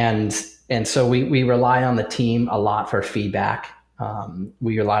 and so we rely on the team a lot for feedback.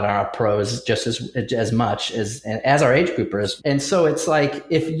 We rely on our pros just as much as our age groupers. And so it's like,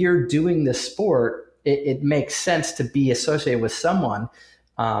 if you're doing this sport, it makes sense to be associated with someone,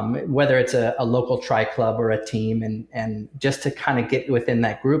 whether it's a local tri club or a team, and just to kind of get within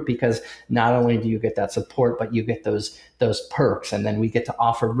that group, because not only do you get that support, but you get those perks. And then we get to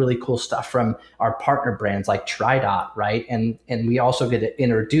offer really cool stuff from our partner brands like TriDot, right? And we also get to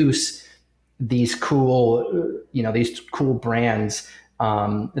introduce these cool brands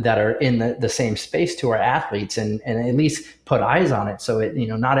that are in the same space to our athletes, and at least put eyes on it. So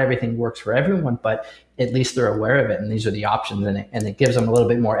not everything works for everyone, but at least they're aware of it, and these are the options, and it gives them a little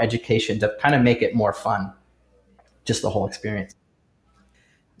bit more education to kind of make it more fun, just the whole experience.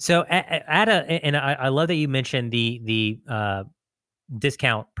 So I love that you mentioned the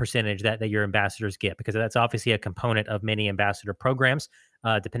discount percentage that your ambassadors get, because that's obviously a component of many ambassador programs,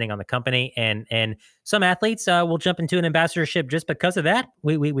 depending on the company. And some athletes will jump into an ambassadorship just because of that.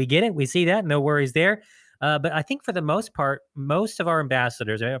 We get it. We see that. No worries there. But I think for the most part, most of our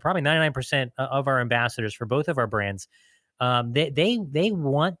ambassadors, probably 99% of our ambassadors for both of our brands, they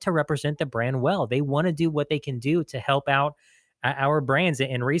want to represent the brand well. They want to do what they can do to help out our brands.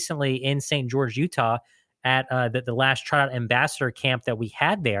 And recently in St. George, Utah, at the last Tryout ambassador camp that we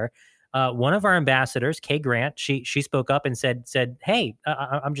had there, one of our ambassadors, Kay Grant, she spoke up and said, "Hey,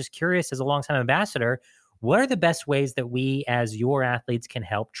 I'm just curious, as a longtime ambassador, what are the best ways that we as your athletes can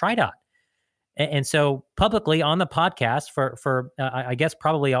help TriDot?" And so publicly on the podcast for I guess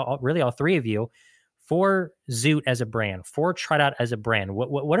probably all three of you, for Zoot as a brand, for TriDot as a brand,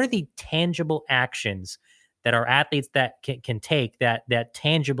 what are the tangible actions that our athletes that can take that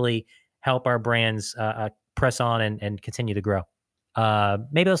tangibly help our brands press on and continue to grow?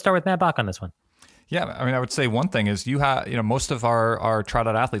 Maybe let's start with Matt Bach on this one. Yeah, I mean, I would say one thing is most of our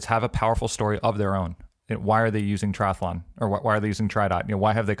TriDot athletes have a powerful story of their own. Why are they using triathlon, or why are they using TriDot?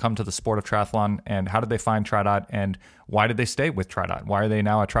 Why have they come to the sport of triathlon, and how did they find TriDot, and why did they stay with TriDot? Why are they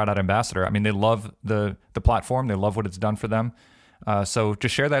now a TriDot ambassador? I mean, they love the platform. They love what it's done for them. So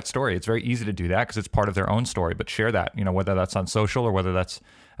just share that story. It's very easy to do that because it's part of their own story, but share that, whether that's on social or whether that's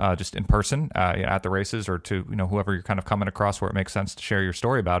just in person at the races, or to, whoever you're kind of coming across where it makes sense to share your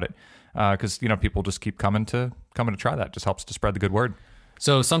story about it. Because, people just keep coming to try that. Just helps to spread the good word.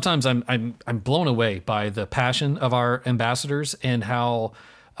 So sometimes I'm blown away by the passion of our ambassadors, and how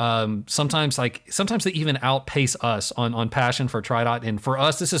sometimes they even outpace us on passion for TriDot. And for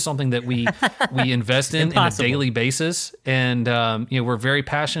us, this is something that we invest in a daily basis. And we're very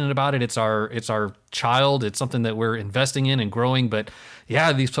passionate about it. It's our child. It's something that we're investing in and growing. But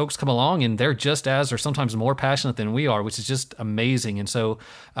yeah, these folks come along and they're just as, or sometimes more passionate than we are, which is just amazing. And so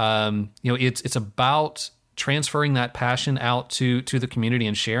it's about transferring that passion out to the community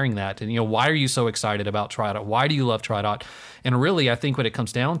and sharing that. And, why are you so excited about TriDot? Why do you love TriDot? And really, I think what it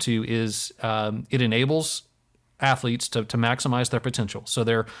comes down to is it enables athletes to maximize their potential. So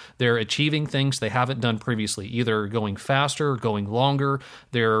they're achieving things they haven't done previously, either going faster, going longer,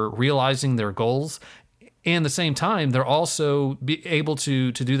 they're realizing their goals. And at the same time, they're also able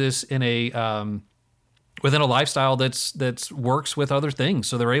to do this in a within a lifestyle that's works with other things.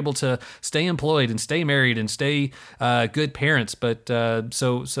 So they're able to stay employed and stay married and stay good parents, but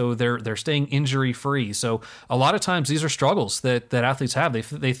so they're staying injury free. So a lot of times these are struggles that athletes have.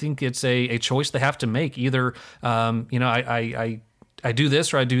 They think it's a choice they have to make. Either I do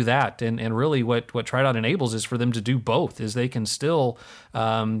this or I do that. And really what TriDot enables is for them to do both, is they can still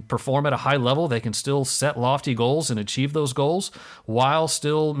perform at a high level. They can still set lofty goals and achieve those goals while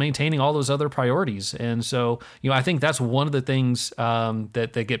still maintaining all those other priorities. And so, I think that's one of the things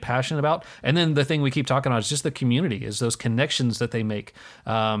that they get passionate about. And then the thing we keep talking about is just the community, is those connections that they make.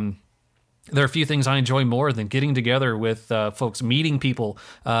 There are a few things I enjoy more than getting together with folks, meeting people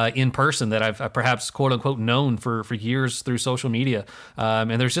in person that I've perhaps quote unquote known for years through social media.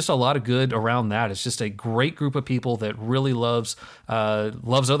 And there's just a lot of good around that. It's just a great group of people that really loves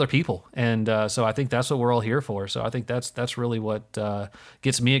other people. And so I think that's what we're all here for. So I think that's really what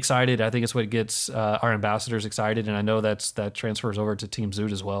gets me excited. I think it's what gets our ambassadors excited. And I know that transfers over to Team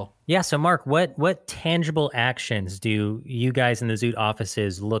Zoot as well. Yeah. So Mark, what tangible actions do you guys in the Zoot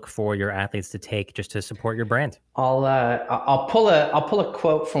offices look for your athletes to take just to support your brand? I'll pull a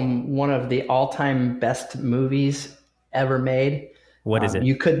quote from one of the all-time best movies ever made. What is it?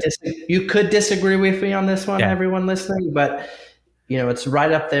 You could disagree with me on this one, everyone listening, but it's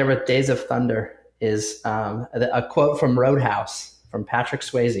right up there with Days of Thunder. Is a quote from Roadhouse from Patrick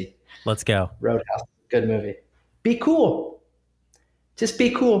Swayze. Let's go. Roadhouse, good movie. Be cool. Just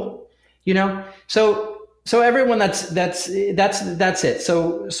be cool, So everyone, that's it.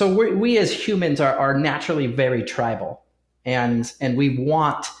 So we as humans are naturally very tribal, and we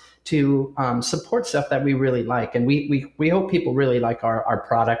want to support stuff that we really like, and we hope people really like our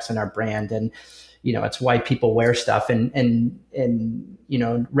products and our brand, and it's why people wear stuff, and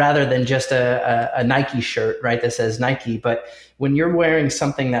rather than just a Nike shirt, right, that says Nike, but when you're wearing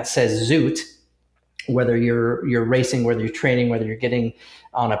something that says Zoot, whether you're racing, whether you're training, whether you're getting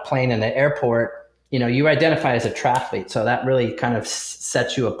on a plane in the airport, you identify as a triathlete. So that really kind of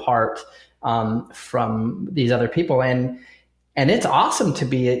sets you apart from these other people. And it's awesome to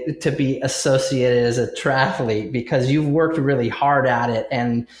be associated as a triathlete, because you've worked really hard at it.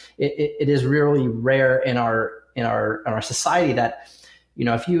 And it is really rare in our society that,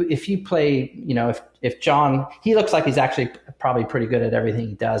 if you play, if John, he looks like he's actually probably pretty good at everything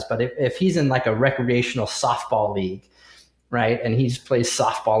he does, but if he's in like a recreational softball league, right? And he just plays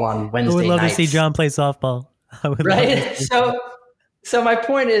softball on Wednesday I would love nights. to see John play softball. I would Right. So my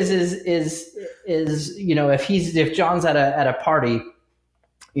point is, if John's at a party,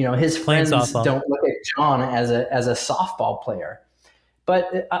 his Playing friends softball. don't look at John as a softball player,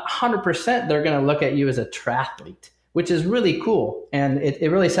 but 100% they're going to look at you as a triathlete, which is really cool. And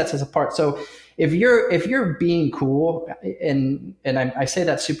it really sets us apart. So if you're being cool, and I say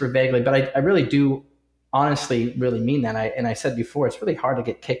that super vaguely, but I really do honestly really mean that. I said before, it's really hard to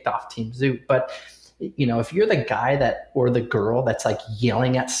get kicked off Team Zoot, but if you're the guy or the girl that's like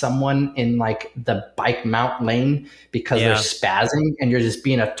yelling at someone in like the bike mount lane because they're spazzing and you're just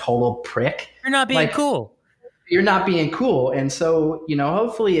being a total prick, you're not being cool. You're not being cool. And so,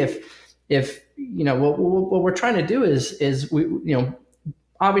 hopefully if what we're trying to do is we,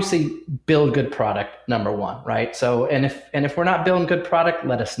 obviously build good product, number one, right? So, and if we're not building good product,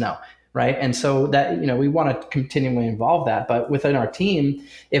 let us know. Right. And so that, we want to continually involve that. But within our team,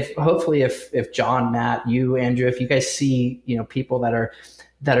 if John, Matt, you, Andrew, if you guys see, people that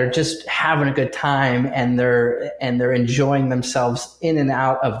are just having a good time and they're enjoying themselves in and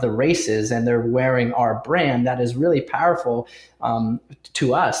out of the races and they're wearing our brand, that is really powerful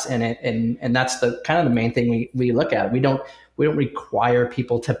to us. And that's the kind of the main thing we look at. We don't require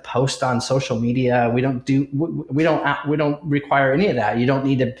people to post on social media. We don't require any of that. You don't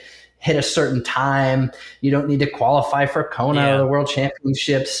need to hit a certain time. You don't need to qualify for Kona or the World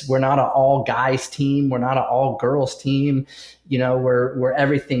Championships. We're not an all guys team. We're not an all girls team. We're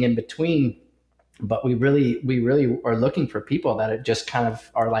everything in between. But we really are looking for people that are just kind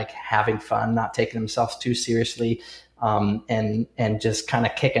of are like having fun, not taking themselves too seriously, and just kind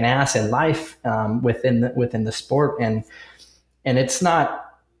of kicking ass in life within the sport. And it's not.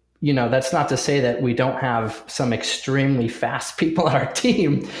 That's not to say that we don't have some extremely fast people on our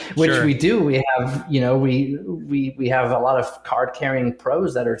team, which we do. We have, we have a lot of card carrying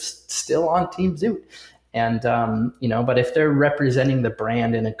pros that are still on Team Zoot. And, but if they're representing the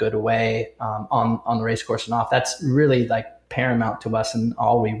brand in a good way on the race course and off, that's really like paramount to us and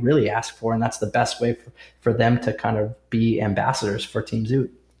all we really ask for. And that's the best way for them to kind of be ambassadors for Team Zoot.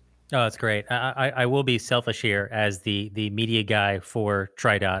 Oh, that's great. I will be selfish here as the media guy for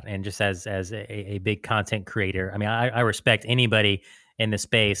TriDot and just as a big content creator. I mean, I respect anybody in the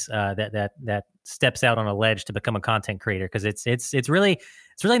space that steps out on a ledge to become a content creator, because it's really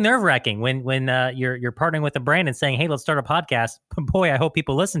nerve-wracking when you're partnering with a brand and saying, hey, let's start a podcast. Boy, I hope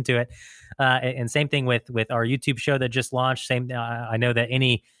people listen to it. And same thing with our YouTube show that just launched. I know that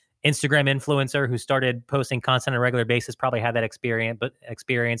any Instagram influencer who started posting content on a regular basis probably had that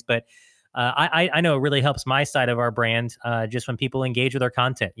experience. But I know it really helps my side of our brand just when people engage with our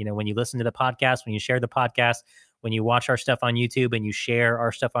content. When you listen to the podcast, when you share the podcast, when you watch our stuff on YouTube and you share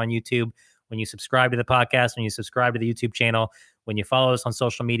our stuff on YouTube, when you subscribe to the podcast, when you subscribe to the YouTube channel, when you follow us on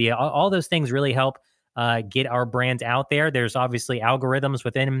social media, all those things really help get our brand out there. There's obviously algorithms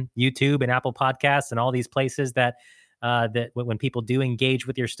within YouTube and Apple Podcasts and all these places that when people do engage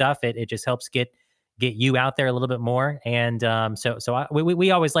with your stuff, it just helps get you out there a little bit more. And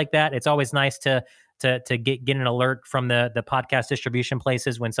we always like that. It's always nice to get an alert from the podcast distribution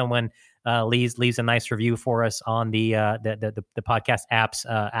places when someone leaves a nice review for us on the podcast apps,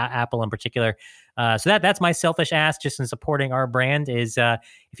 Apple in particular. So that's my selfish ask, just in supporting our brand, is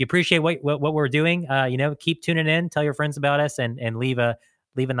if you appreciate what we're doing, keep tuning in, tell your friends about us, and leave a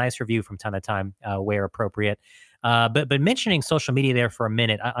nice review from time to time where appropriate. But mentioning social media there for a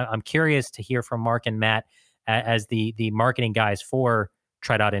minute, I'm curious to hear from Mark and Matt as the marketing guys for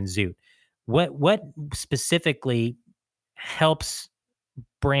TriDot and Zoot. What specifically helps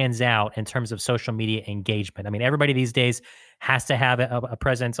brands out in terms of social media engagement? I mean, everybody these days has to have a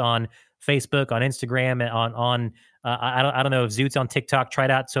presence on Facebook, on Instagram, and on I don't know if Zoot's on TikTok.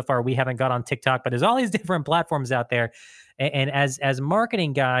 TriDot, so far we haven't got on TikTok, but there's all these different platforms out there. And as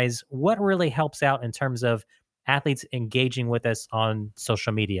marketing guys, what really helps out in terms of athletes engaging with us on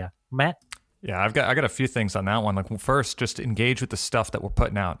social media? Matt? Yeah, I got a few things on that one. Like, first, just engage with the stuff that we're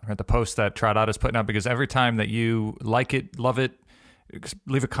putting out, right? The posts that TriDot is putting out, because every time that you like it, love it,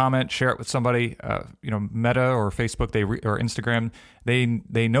 leave a comment, share it with somebody, Meta or Facebook, or Instagram,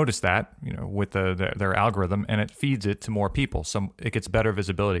 they notice that, with their algorithm, and it feeds it to more people. So it gets better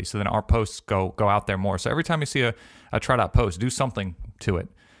visibility. So then our posts go out there more. So every time you see a TriDot post, do something to it.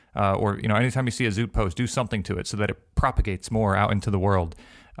 Or anytime you see a Zoot post, do something to it so that it propagates more out into the world.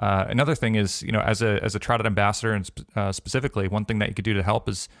 Another thing is, as a TriDot ambassador, and specifically, one thing that you could do to help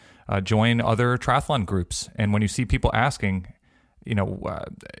is join other triathlon groups. And when you see people asking,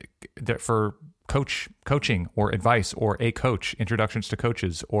 for coaching or advice, or a coach, introductions to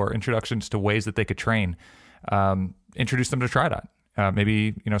coaches, or introductions to ways that they could train, introduce them to TriDot.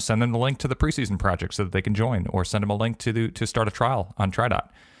 Maybe, send them the link to the preseason project so that they can join, or send them a link to start a trial on TriDot.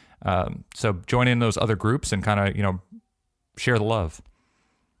 So join in those other groups and kind of, share the love.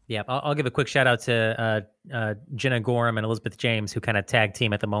 Yeah, I'll give a quick shout out to Jenna Gorham and Elizabeth James, who kind of tag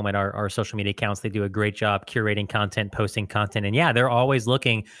team at the moment our social media accounts. They do a great job curating content, posting content, and yeah, they're always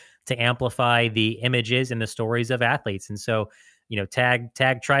looking to amplify the images and the stories of athletes. And so, tag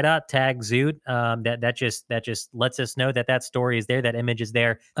TriDot, tag Zoot. That just lets us know that story is there, that image is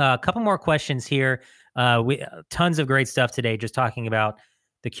there. A couple more questions here. We tons of great stuff today, just talking about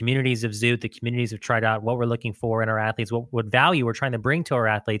the communities of Zoot, the communities of TriDot, what we're looking for in our athletes, what value we're trying to bring to our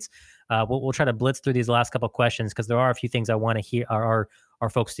athletes. We'll try to blitz through these last couple of questions because there are a few things I want to hear our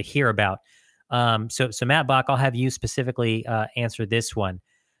folks to hear about. So Matt Bach, I'll have you specifically answer this one.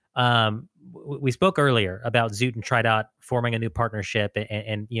 We spoke earlier about Zoot and TriDot forming a new partnership,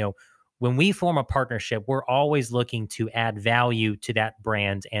 and when we form a partnership, we're always looking to add value to that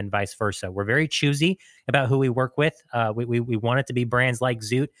brand and vice versa. We're very choosy about who we work with. We want it to be brands like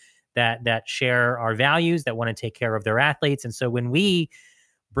Zoot that share our values, that want to take care of their athletes. And so when we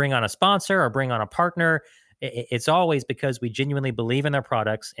bring on a sponsor or bring on a partner, it's always because we genuinely believe in their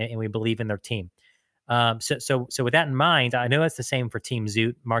products and we believe in their team. So with that in mind, I know it's the same for Team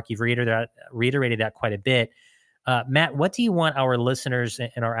Zoot. Mark, you've reiterated that quite a bit. Matt, what do you want our listeners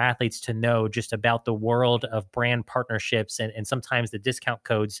and our athletes to know just about the world of brand partnerships and sometimes the discount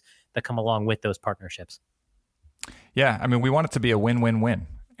codes that come along with those partnerships? Yeah, I mean, we want it to be a win-win-win.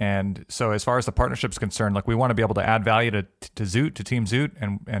 And so as far as the partnership's concerned, like we want to be able to add value to Zoot, to Team Zoot,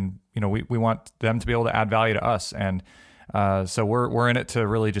 and we want them to be able to add value to us. And so we're in it to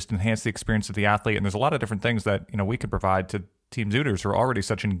really just enhance the experience of the athlete. And there's a lot of different things that we could provide to Team Zooters who are already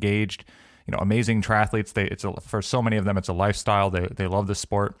such engaged, amazing triathletes. For so many of them, it's a lifestyle. They love this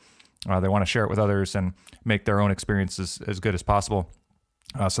sport. They want to share it with others and make their own experiences as good as possible.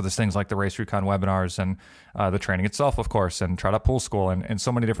 So there's things like the Race Recon webinars and the training itself, of course, and TriDot Pool School and so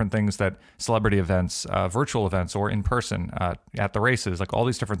many different things, that celebrity events, virtual events, or in person at the races, like all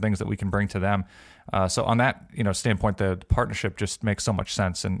these different things that we can bring to them. So on that standpoint, the partnership just makes so much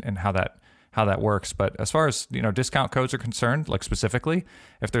sense and how that works. But as far as discount codes are concerned, like specifically,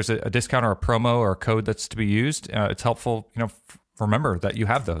 if there's a discount or a promo or a code that's to be used, it's helpful remember that you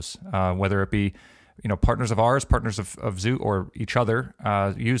have those, whether it be partners of ours, partners of Zoot, or each other,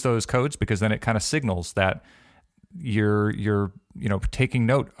 use those codes, because then it kind of signals that you're taking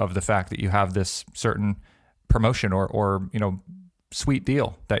note of the fact that you have this certain promotion or sweet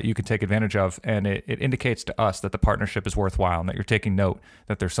deal that you can take advantage of, and it indicates to us that the partnership is worthwhile and that you're taking note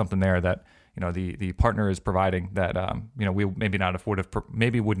that there's something there that the partner is providing that we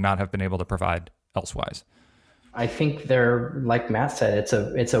would not have been able to provide elsewise. I think they're, like Matt said,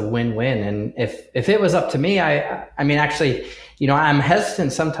 it's a win-win. And if it was up to me, I mean, actually, I'm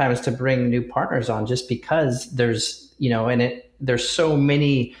hesitant sometimes to bring new partners on just because there's, there's so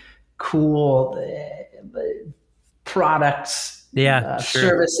many cool products,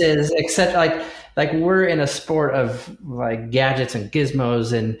 services, etc. Like we're in a sport of like gadgets and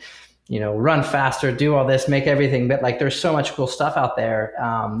gizmos and, run faster, do all this, make everything. But like, there's so much cool stuff out there.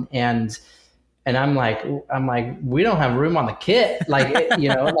 And I'm like, we don't have room on the kit. Like,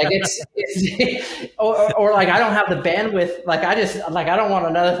 it's or like, I don't have the bandwidth. Like, I don't want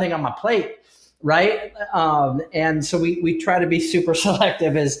another thing on my plate. Right. And so we try to be super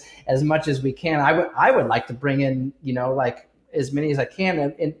selective as much as we can. I would like to bring in, like as many as I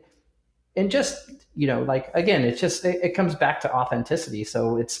can and just, like, again, it's just, it comes back to authenticity.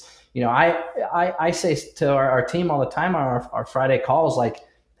 So it's, I say to our team all the time on our Friday calls, like,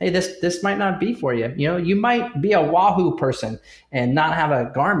 hey, this might not be for you. You might be a Wahoo person and not have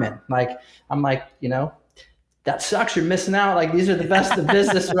a Garmin. Like, I'm like, that sucks. You're missing out. Like, these are the best of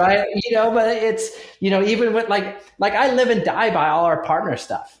business, right? But it's, even with like I live and die by all our partner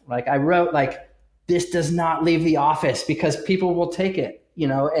stuff. Like, I wrote, like, this does not leave the office because people will take it,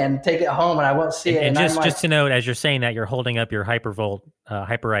 and take it home, and I won't see it. And just to note, as you're saying that, you're holding up your Hypervolt,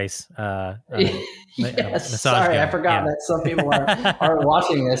 Hyperice. Yes, sorry, gun. I forgot that some people are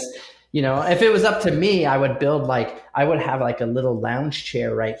watching this. If it was up to me, I would I would have like a little lounge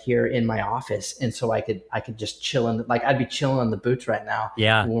chair right here in my office, and so I could just chill I'd be chilling in the boots right now.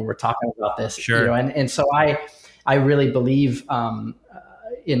 Yeah, when we're talking about this, sure. And so I really believe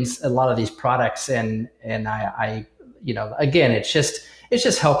in a lot of these products, and I again, it's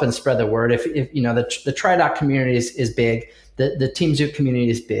just helping spread the word. If the TriDot community is big, the Team Zoot community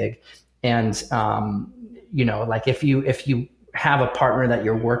is big, and like if you have a partner that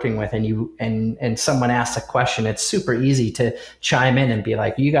you're working with and someone asks a question, it's super easy to chime in and be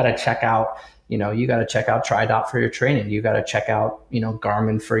like, you got to check out you got to check out TriDot for your training. You got to check out,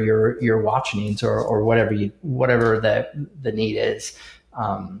 Garmin for your watch needs or whatever the need is.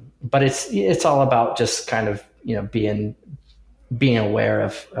 But it's all about just kind of, being aware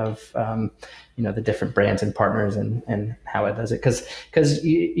of the different brands and partners and how it does it. Cause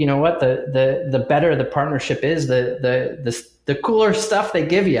you know what, the better the partnership is, the cooler stuff they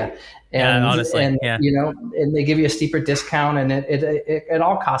give you. And, honestly, and they give you a steeper discount, and it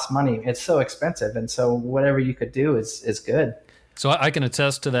all costs money. It's so expensive. And so whatever you could do is good. So I can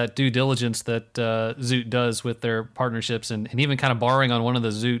attest to that due diligence that Zoot does with their partnerships, and even kind of borrowing on one of the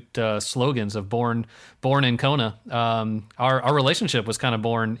Zoot slogans of "Born in Kona." Our relationship was kind of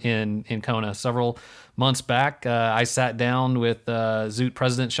born in Kona. Several months back, I sat down with Zoot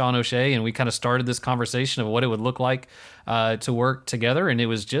President Sean O'Shea, and we kind of started this conversation of what it would look like to work together. And it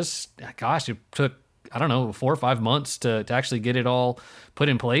was just, gosh, it took, I don't know, 4 or 5 months to actually get it all put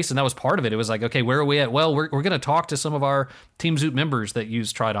in place. And that was part of it. It was like, okay, where are we at? Well, we're going to talk to some of our Team Zoot members that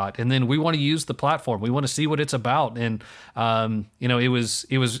use TriDot. And then we want to use the platform. We want to see what it's about. And, it was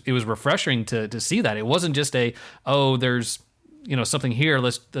refreshing to see that. It wasn't just there's, something here.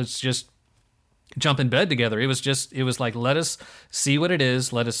 Let's just jump in bed together. It was like, let us see what it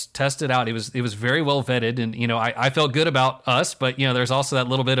is. Let us test it out. It was very well vetted. And, I felt good about us, but, there's also that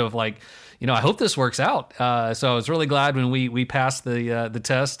little bit of like, I hope this works out. So I was really glad when we passed the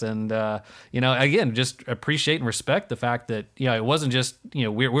test, and again, just appreciate and respect the fact that it wasn't just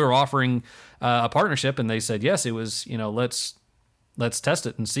we were offering a partnership, and they said yes. It was let's test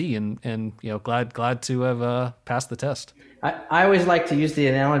it and see, and glad to have passed the test. I always like to use the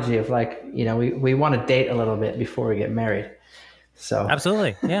analogy of like we want to date a little bit before we get married. So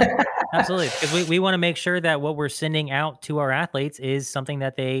absolutely, yeah. Absolutely, because we want to make sure that what we're sending out to our athletes is something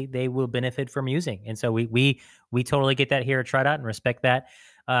that they will benefit from using, and so we totally get that here at TriDot and respect that.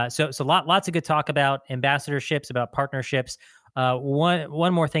 So lots of good talk about ambassadorships, about partnerships.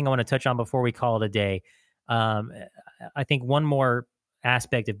 One more thing I want to touch on before we call it a day. I think one more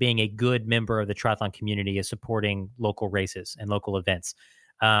aspect of being a good member of the triathlon community is supporting local races and local events.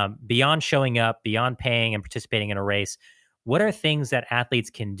 Beyond showing up, beyond paying and participating in a race, what are things that athletes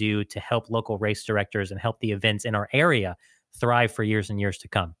can do to help local race directors and help the events in our area thrive for years and years to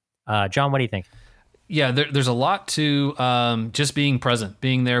come? John, what do you think? Yeah, there's a lot to just being present,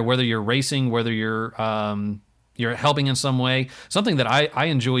 being there, whether you're racing, whether you're helping in some way. Something that I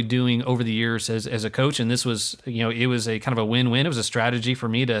enjoyed doing over the years as a coach, and this was, it was a kind of a win-win. It was a strategy for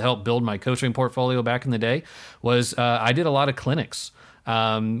me to help build my coaching portfolio back in the day, was I did a lot of clinics.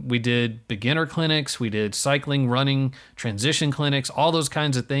 We did beginner clinics, we did cycling, running, transition clinics, all those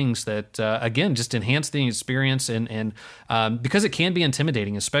kinds of things that, again, just enhance the experience. And because it can be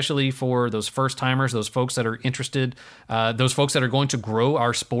intimidating, especially for those first timers, those folks that are interested, those folks that are going to grow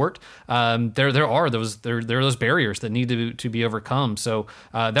our sport. There are those barriers that need to be overcome. So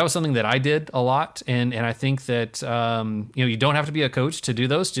that was something that I did a lot. And I think that, you don't have to be a coach to do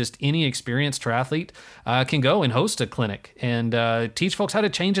those. Just any experienced triathlete can go and host a clinic and teach folks how to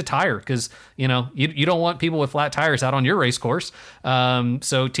change a tire, because you don't want people with flat tires out on your race course.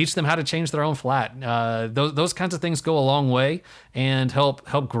 So teach them how to change their own flat. Those kinds of things go a long way and help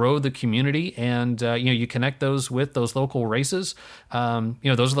grow the community. And you connect those with those local races.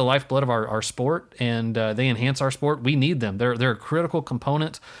 Those are the lifeblood of our sport, and they enhance our sport. We need them. They're a critical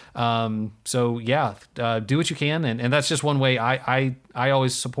component. So yeah, do what you can, and that's just one way I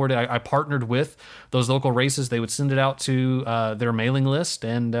always supported. I partnered with those local races. They would send it out to their mailing list,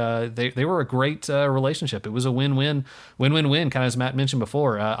 and they were a great relationship. It was a win-win, kind of as Matt mentioned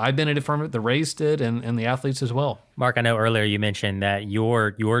before. I benefited from it, the race did, and the athletes as well. Mark, I know earlier you mentioned that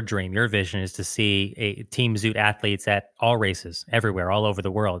your dream, your vision is to see a Team Zoot athletes at all races, everywhere, all over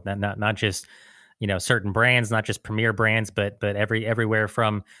the world, not just certain brands, not just premier brands, but everywhere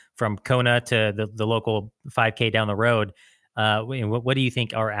from Kona to the local 5K down the road. What do you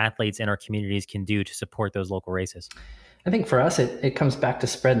think our athletes and our communities can do to support those local races? I think for us, it comes back to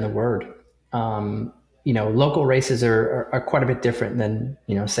spreading the word. Local races are quite a bit different than,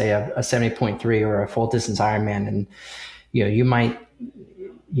 say a 70.3 or a full distance Ironman. And, you might,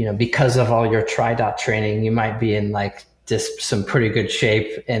 because of all your TriDot training, you might be in like just some pretty good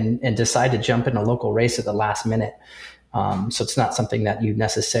shape and decide to jump in a local race at the last minute. So it's not something that you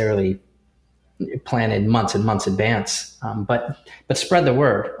necessarily plan in months and months advance, but spread the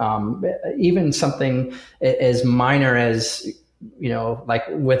word. Even something as minor as, like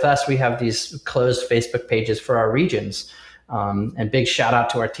with us, we have these closed Facebook pages for our regions, and big shout out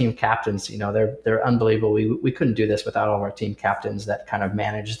to our team captains. They're unbelievable. We couldn't do this without all of our team captains that kind of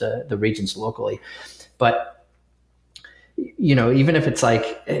manage the regions locally. But even if it's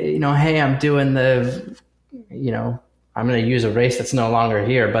like, hey, I'm doing I'm going to use a race that's no longer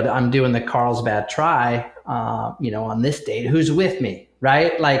here, but I'm doing the Carlsbad Tri, on this date. Who's with me,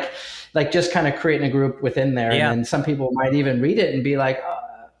 right? Like just kind of creating a group within there. Yeah. And then some people might even read it and be like,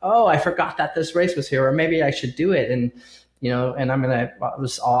 oh, I forgot that this race was here, or maybe I should do it. And, and I'll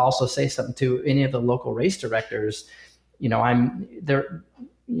also say something to any of the local race directors. They're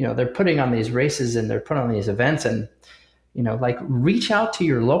putting on these races and they're putting on these events, and, reach out to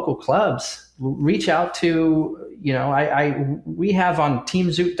your local clubs. Reach out to, we have on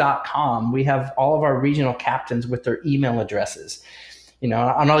teamzoot.com, we have all of our regional captains with their email addresses, and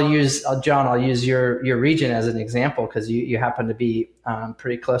I'll use your region as an example, because you happen to be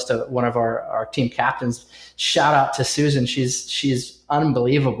pretty close to one of our team captains. Shout out to Susan. She's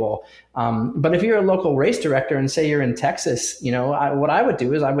unbelievable. But if you're a local race director and say you're in Texas, what I would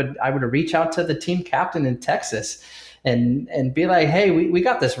do is I would reach out to the team captain in Texas and be like, hey, we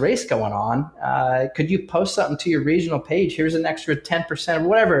got this race going on. Could you post something to your regional page? Here's an extra 10% or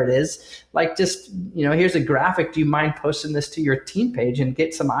whatever it is. Like, just, here's a graphic. Do you mind posting this to your team page and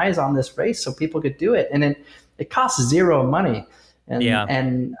get some eyes on this race so people could do it? And it costs zero money.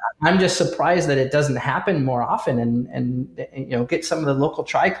 And I'm just surprised that it doesn't happen more often, and get some of the local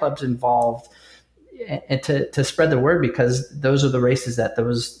tri clubs involved and to spread the word, because those are the races that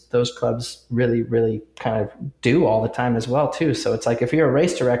those clubs really, really kind of do all the time as well too. So it's like, if you're a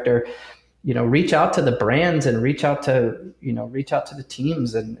race director, reach out to the brands and reach out to the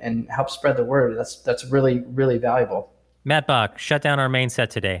teams and help spread the word. That's really, really valuable. Matt Bach, shut down our main set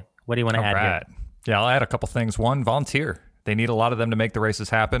today. What do you want to add here? Yeah, I'll add a couple things. One, volunteer. They need a lot of them to make the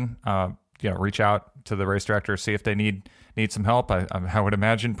races happen. Reach out to the race director, see if they need some help. I would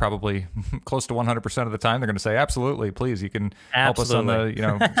imagine probably close to 100% of the time they're going to say, absolutely, please, you can help us on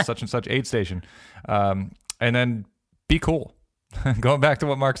the such and such aid station. And then be cool. Going back to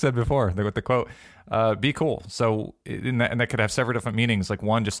what Mark said before with the quote, be cool. So and that could have several different meanings. Like,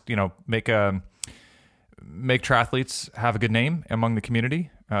 one, just make triathletes have a good name among the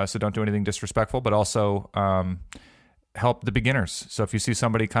community. So don't do anything disrespectful, but also help the beginners. So if you see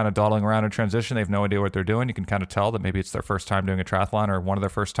somebody kind of dawdling around in transition, they have no idea what they're doing, you can kind of tell that maybe it's their first time doing a triathlon or one of their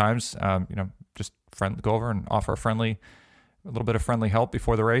first times. Just go over and offer a little bit of friendly help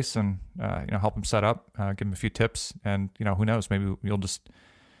before the race, and help them set up, give them a few tips, and who knows, maybe we'll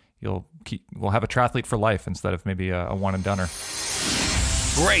have a triathlete for life instead of maybe a one and doneer.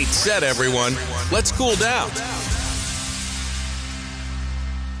 Great set, everyone. Let's cool down.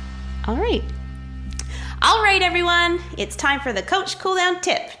 All right, everyone. It's time for the Coach Cool Down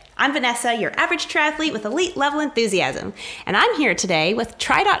Tip. I'm Vanessa, your average triathlete with elite level enthusiasm, and I'm here today with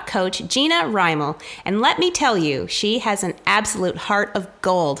TriDot coach Gina Reimel, and let me tell you, she has an absolute heart of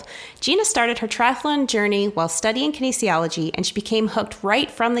gold. Gina started her triathlon journey while studying kinesiology, and she became hooked right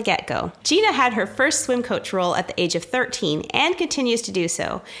from the get-go. Gina had her first swim coach role at the age of 13 and continues to do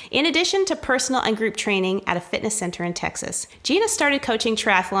so, in addition to personal and group training at a fitness center in Texas. Gina started coaching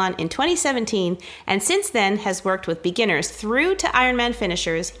triathlon in 2017, and since then has worked with beginners through to Ironman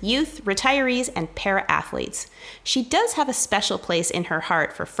finishers, youth, retirees, and para-athletes. She does have a special place in her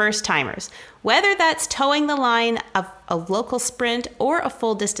heart for first-timers. Whether that's towing the line of a local sprint or a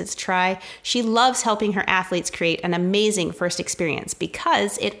full-distance tri, she loves helping her athletes create an amazing first experience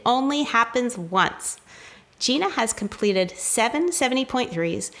because it only happens once. Gina has completed 7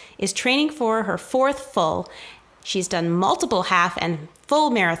 70.3s, is training for her 4th full. She's done multiple half and full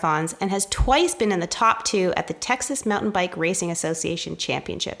marathons and has twice been in the top 2 at the Texas Mountain Bike Racing Association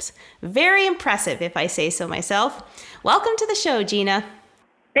Championships. Very impressive, if I say so myself. Welcome to the show, Gina.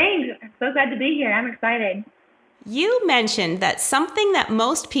 Thanks. I'm so glad to be here. I'm excited. You mentioned that something that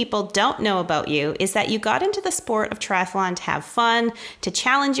most people don't know about you is that you got into the sport of triathlon to have fun, to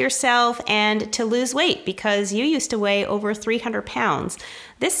challenge yourself, and to lose weight because you used to weigh over 300 pounds.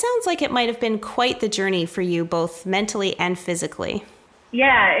 This sounds like it might have been quite the journey for you, both mentally and physically.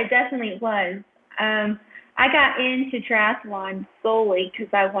 Yeah, it definitely was. I got into triathlon solely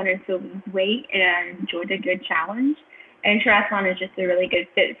because I wanted to lose weight and I enjoyed a good challenge. And triathlon is just a really good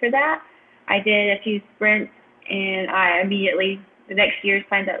fit for that. I did a few sprints and I immediately, the next year,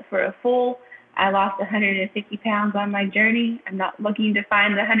 signed up for a full. I lost 150 pounds on my journey. I'm not looking to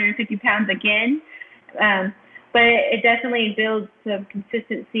find the 150 pounds again. But it definitely builds some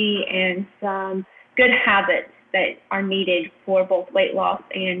consistency and some good habits that are needed for both weight loss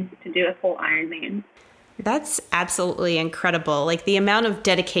and to do a full Ironman. That's absolutely incredible. Like the amount of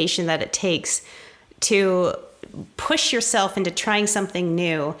dedication that it takes to push yourself into trying something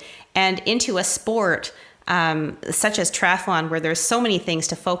new and into a sport such as triathlon, where there's so many things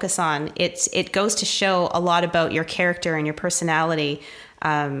to focus on, it goes to show a lot about your character and your personality,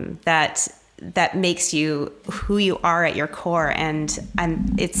 that makes you who you are at your core. And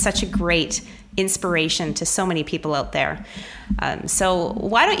it's such a great inspiration to so many people out there. So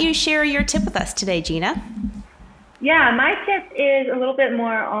why don't you share your tip with us today, Gina? Yeah, my tip is a little bit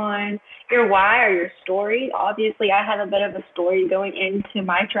more on your why or your story. Obviously, I have a bit of a story going into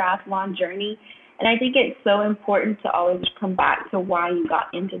my triathlon journey, and I think it's so important to always come back to why you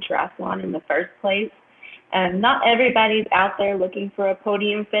got into triathlon in the first place. And not everybody's out there looking for a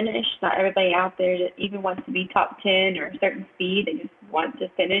podium finish. Not everybody out there that even wants to be top 10 or a certain speed. They just want to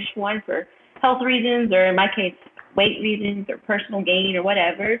finish one for health reasons, or in my case, weight reasons or personal gain or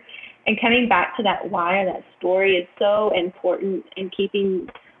whatever. And coming back to that why or that story is so important in keeping,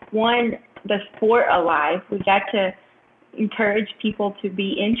 one, the sport alive. We got to encourage people to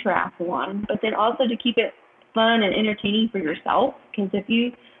be in triathlon, but then also to keep it fun and entertaining for yourself. Because if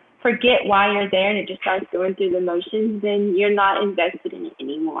you forget why you're there and it just starts going through the motions, then you're not invested in it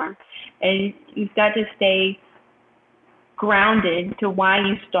anymore. And you've got to stay grounded to why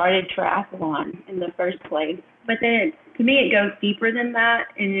you started triathlon in the first place. But then to me, it goes deeper than that,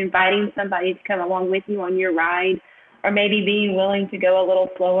 and inviting somebody to come along with you on your ride, or maybe being willing to go a little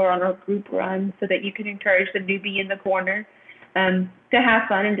slower on a group run so that you can encourage the newbie in the corner to have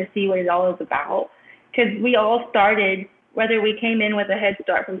fun and to see what it all is about. Because we all started, whether we came in with a head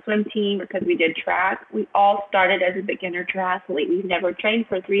start from swim team or because we did track, we all started as a beginner triathlete. We've never trained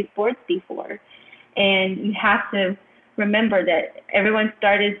for 3 sports before. And you have to remember that everyone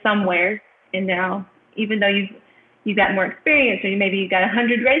started somewhere, and now even though you've got more experience, or maybe you've got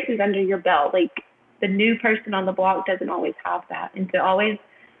 100 races under your belt, like the new person on the block doesn't always have that. And to always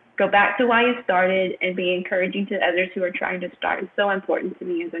go back to why you started and be encouraging to others who are trying to start is so important to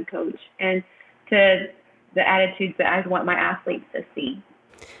me as a coach, and to the attitudes that I want my athletes to see.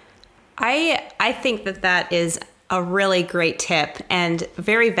 I think that is a really great tip and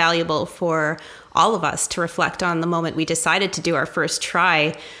very valuable for all of us to reflect on the moment we decided to do our first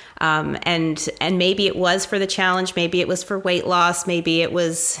try. And maybe it was for the challenge, maybe it was for weight loss, maybe it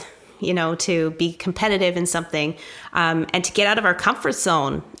was, to be competitive in something, and to get out of our comfort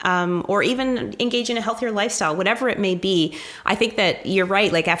zone, or even engage in a healthier lifestyle, whatever it may be. I think that you're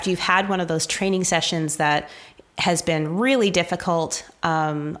right. Like after you've had one of those training sessions that has been really difficult,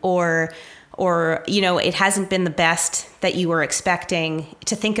 or it hasn't been the best that you were expecting,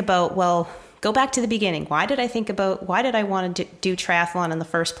 to think about, well, go back to the beginning. Why did I want to do triathlon in the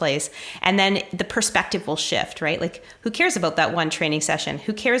first place? And then the perspective will shift, right? Like, who cares about that one training session?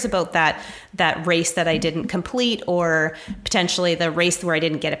 Who cares about that race that I didn't complete, or potentially the race where I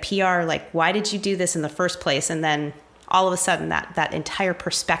didn't get a PR? Like, why did you do this in the first place? And then all of a sudden that entire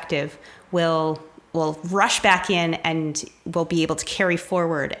perspective will rush back in, and we'll be able to carry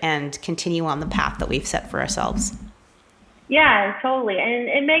forward and continue on the path that we've set for ourselves. Yeah, totally. And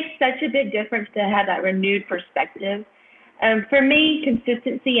it makes such a big difference to have that renewed perspective. For me,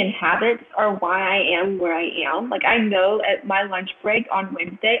 consistency and habits are why I am where I am. Like, I know at my lunch break on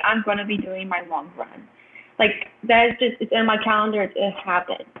Wednesday, I'm going to be doing my long run. Like, that is just, it's in my calendar, it's a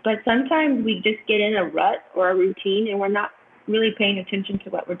habit. But sometimes we just get in a rut or a routine, and we're not really paying attention to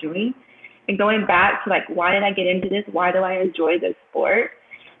what we're doing. And going back to, like, why did I get into this? Why do I enjoy this sport?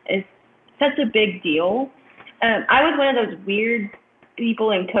 Is such a big deal. I was one of those weird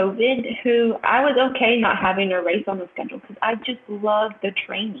people in COVID who I was okay not having a race on the schedule, because I just loved the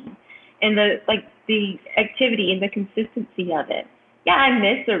training and the activity and the consistency of it. Yeah, I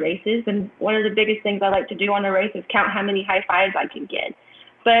miss the races, and one of the biggest things I like to do on a race is count how many high fives I can get.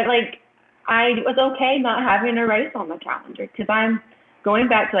 But I was okay not having a race on the calendar, because I'm going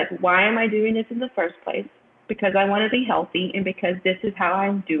back to why am I doing this in the first place? Because I want to be healthy, and because this is how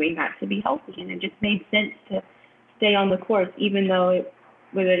I'm doing that to be healthy. And it just made sense to stay on the course, even though it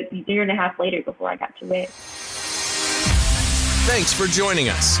was a year and a half later before I got to race. Thanks for joining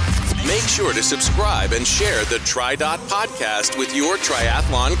us. Make sure to subscribe and share the TriDot podcast with your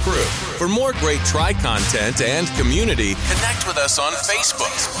triathlon crew. For more great Tri content and community, connect with us on Facebook,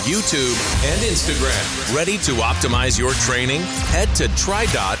 YouTube, and Instagram. Ready to optimize your training? Head to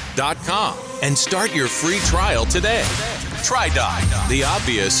TriDot.com and start your free trial today. TriDot, the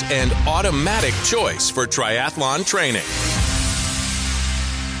obvious and automatic choice for triathlon training.